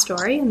told this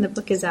story and the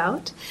book is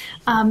out,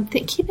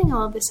 keeping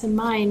all of this in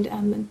mind,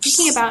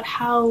 thinking about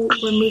how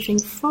we're moving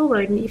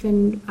forward, and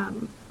even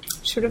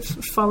sort of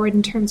forward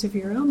in terms of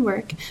your own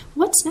work,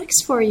 what's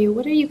next for you?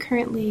 What are you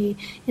currently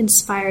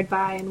inspired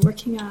by and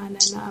working on,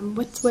 and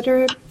what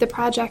are the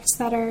projects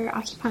that are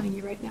occupying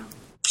you right now?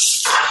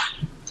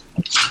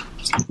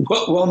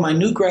 Well, my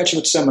new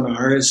graduate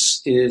seminar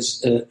is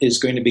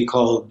going to be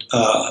called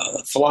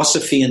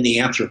Philosophy in the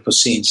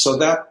Anthropocene. So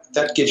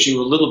that gives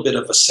you a little bit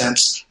of a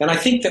sense. And I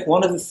think that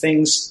one of the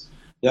things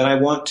that I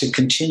want to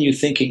continue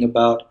thinking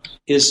about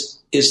is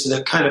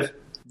the kind of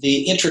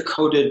the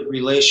intercoded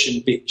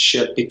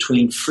relationship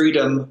between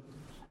freedom,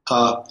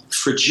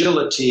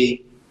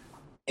 fragility,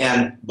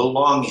 and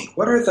belonging.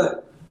 What are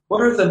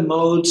the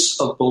modes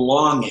of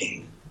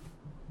belonging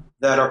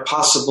that are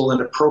possible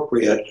and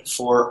appropriate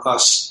for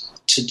us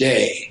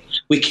today?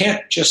 We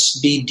can't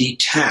just be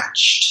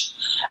detached,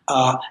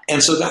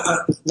 and so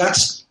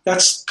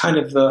that's kind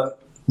of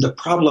the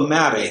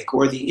problematic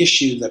or the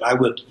issue that I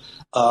would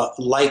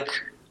like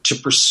to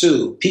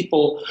pursue.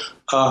 People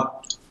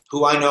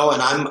who I know,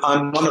 and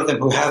I'm one of them,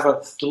 who have a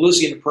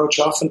Deleuzian approach,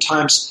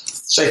 oftentimes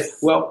say,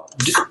 well,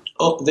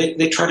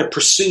 they try to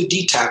pursue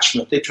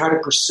detachment. They try to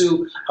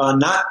pursue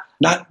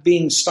not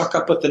being stuck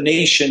up with the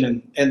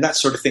nation and that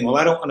sort of thing. Well,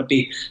 I don't want to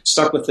be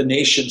stuck with the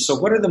nation. So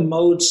what are the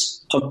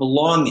modes of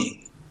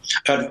belonging?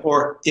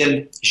 Or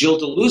in Gilles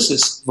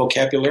Deleuze's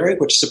vocabulary,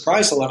 which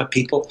surprised a lot of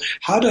people,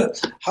 how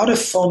to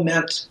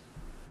foment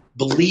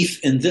belief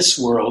in this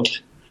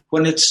world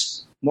when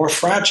it's more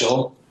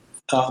fragile,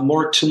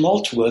 more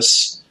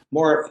tumultuous,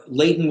 more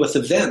laden with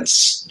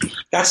events.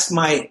 That's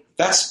my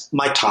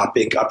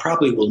topic. I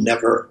probably will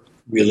never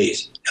really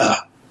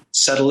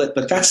settle it,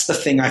 but that's the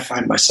thing I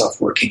find myself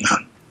working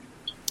on.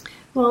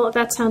 Well,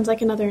 that sounds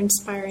like another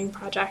inspiring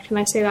project, and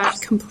I say that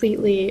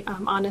completely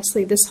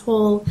honestly. This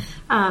whole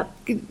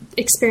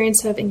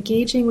experience of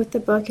engaging with the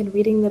book and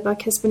reading the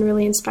book has been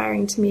really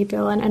inspiring to me,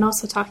 Bill, and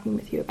also talking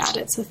with you about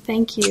it. So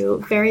thank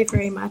you very,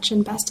 very much,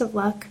 and best of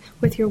luck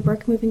with your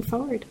work moving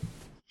forward.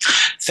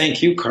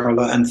 Thank you,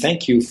 Carla, and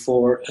thank you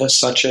for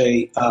such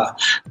a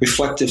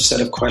reflective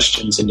set of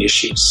questions and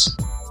issues.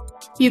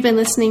 You've been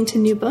listening to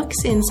New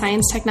Books in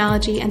Science,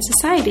 Technology, and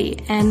Society,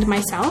 and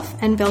myself,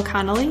 and Bill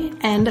Connolly,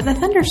 and The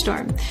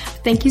Thunderstorm.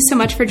 Thank you so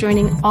much for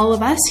joining all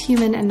of us,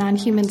 human and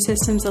non-human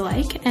systems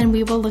alike, and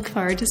we will look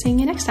forward to seeing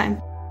you next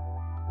time.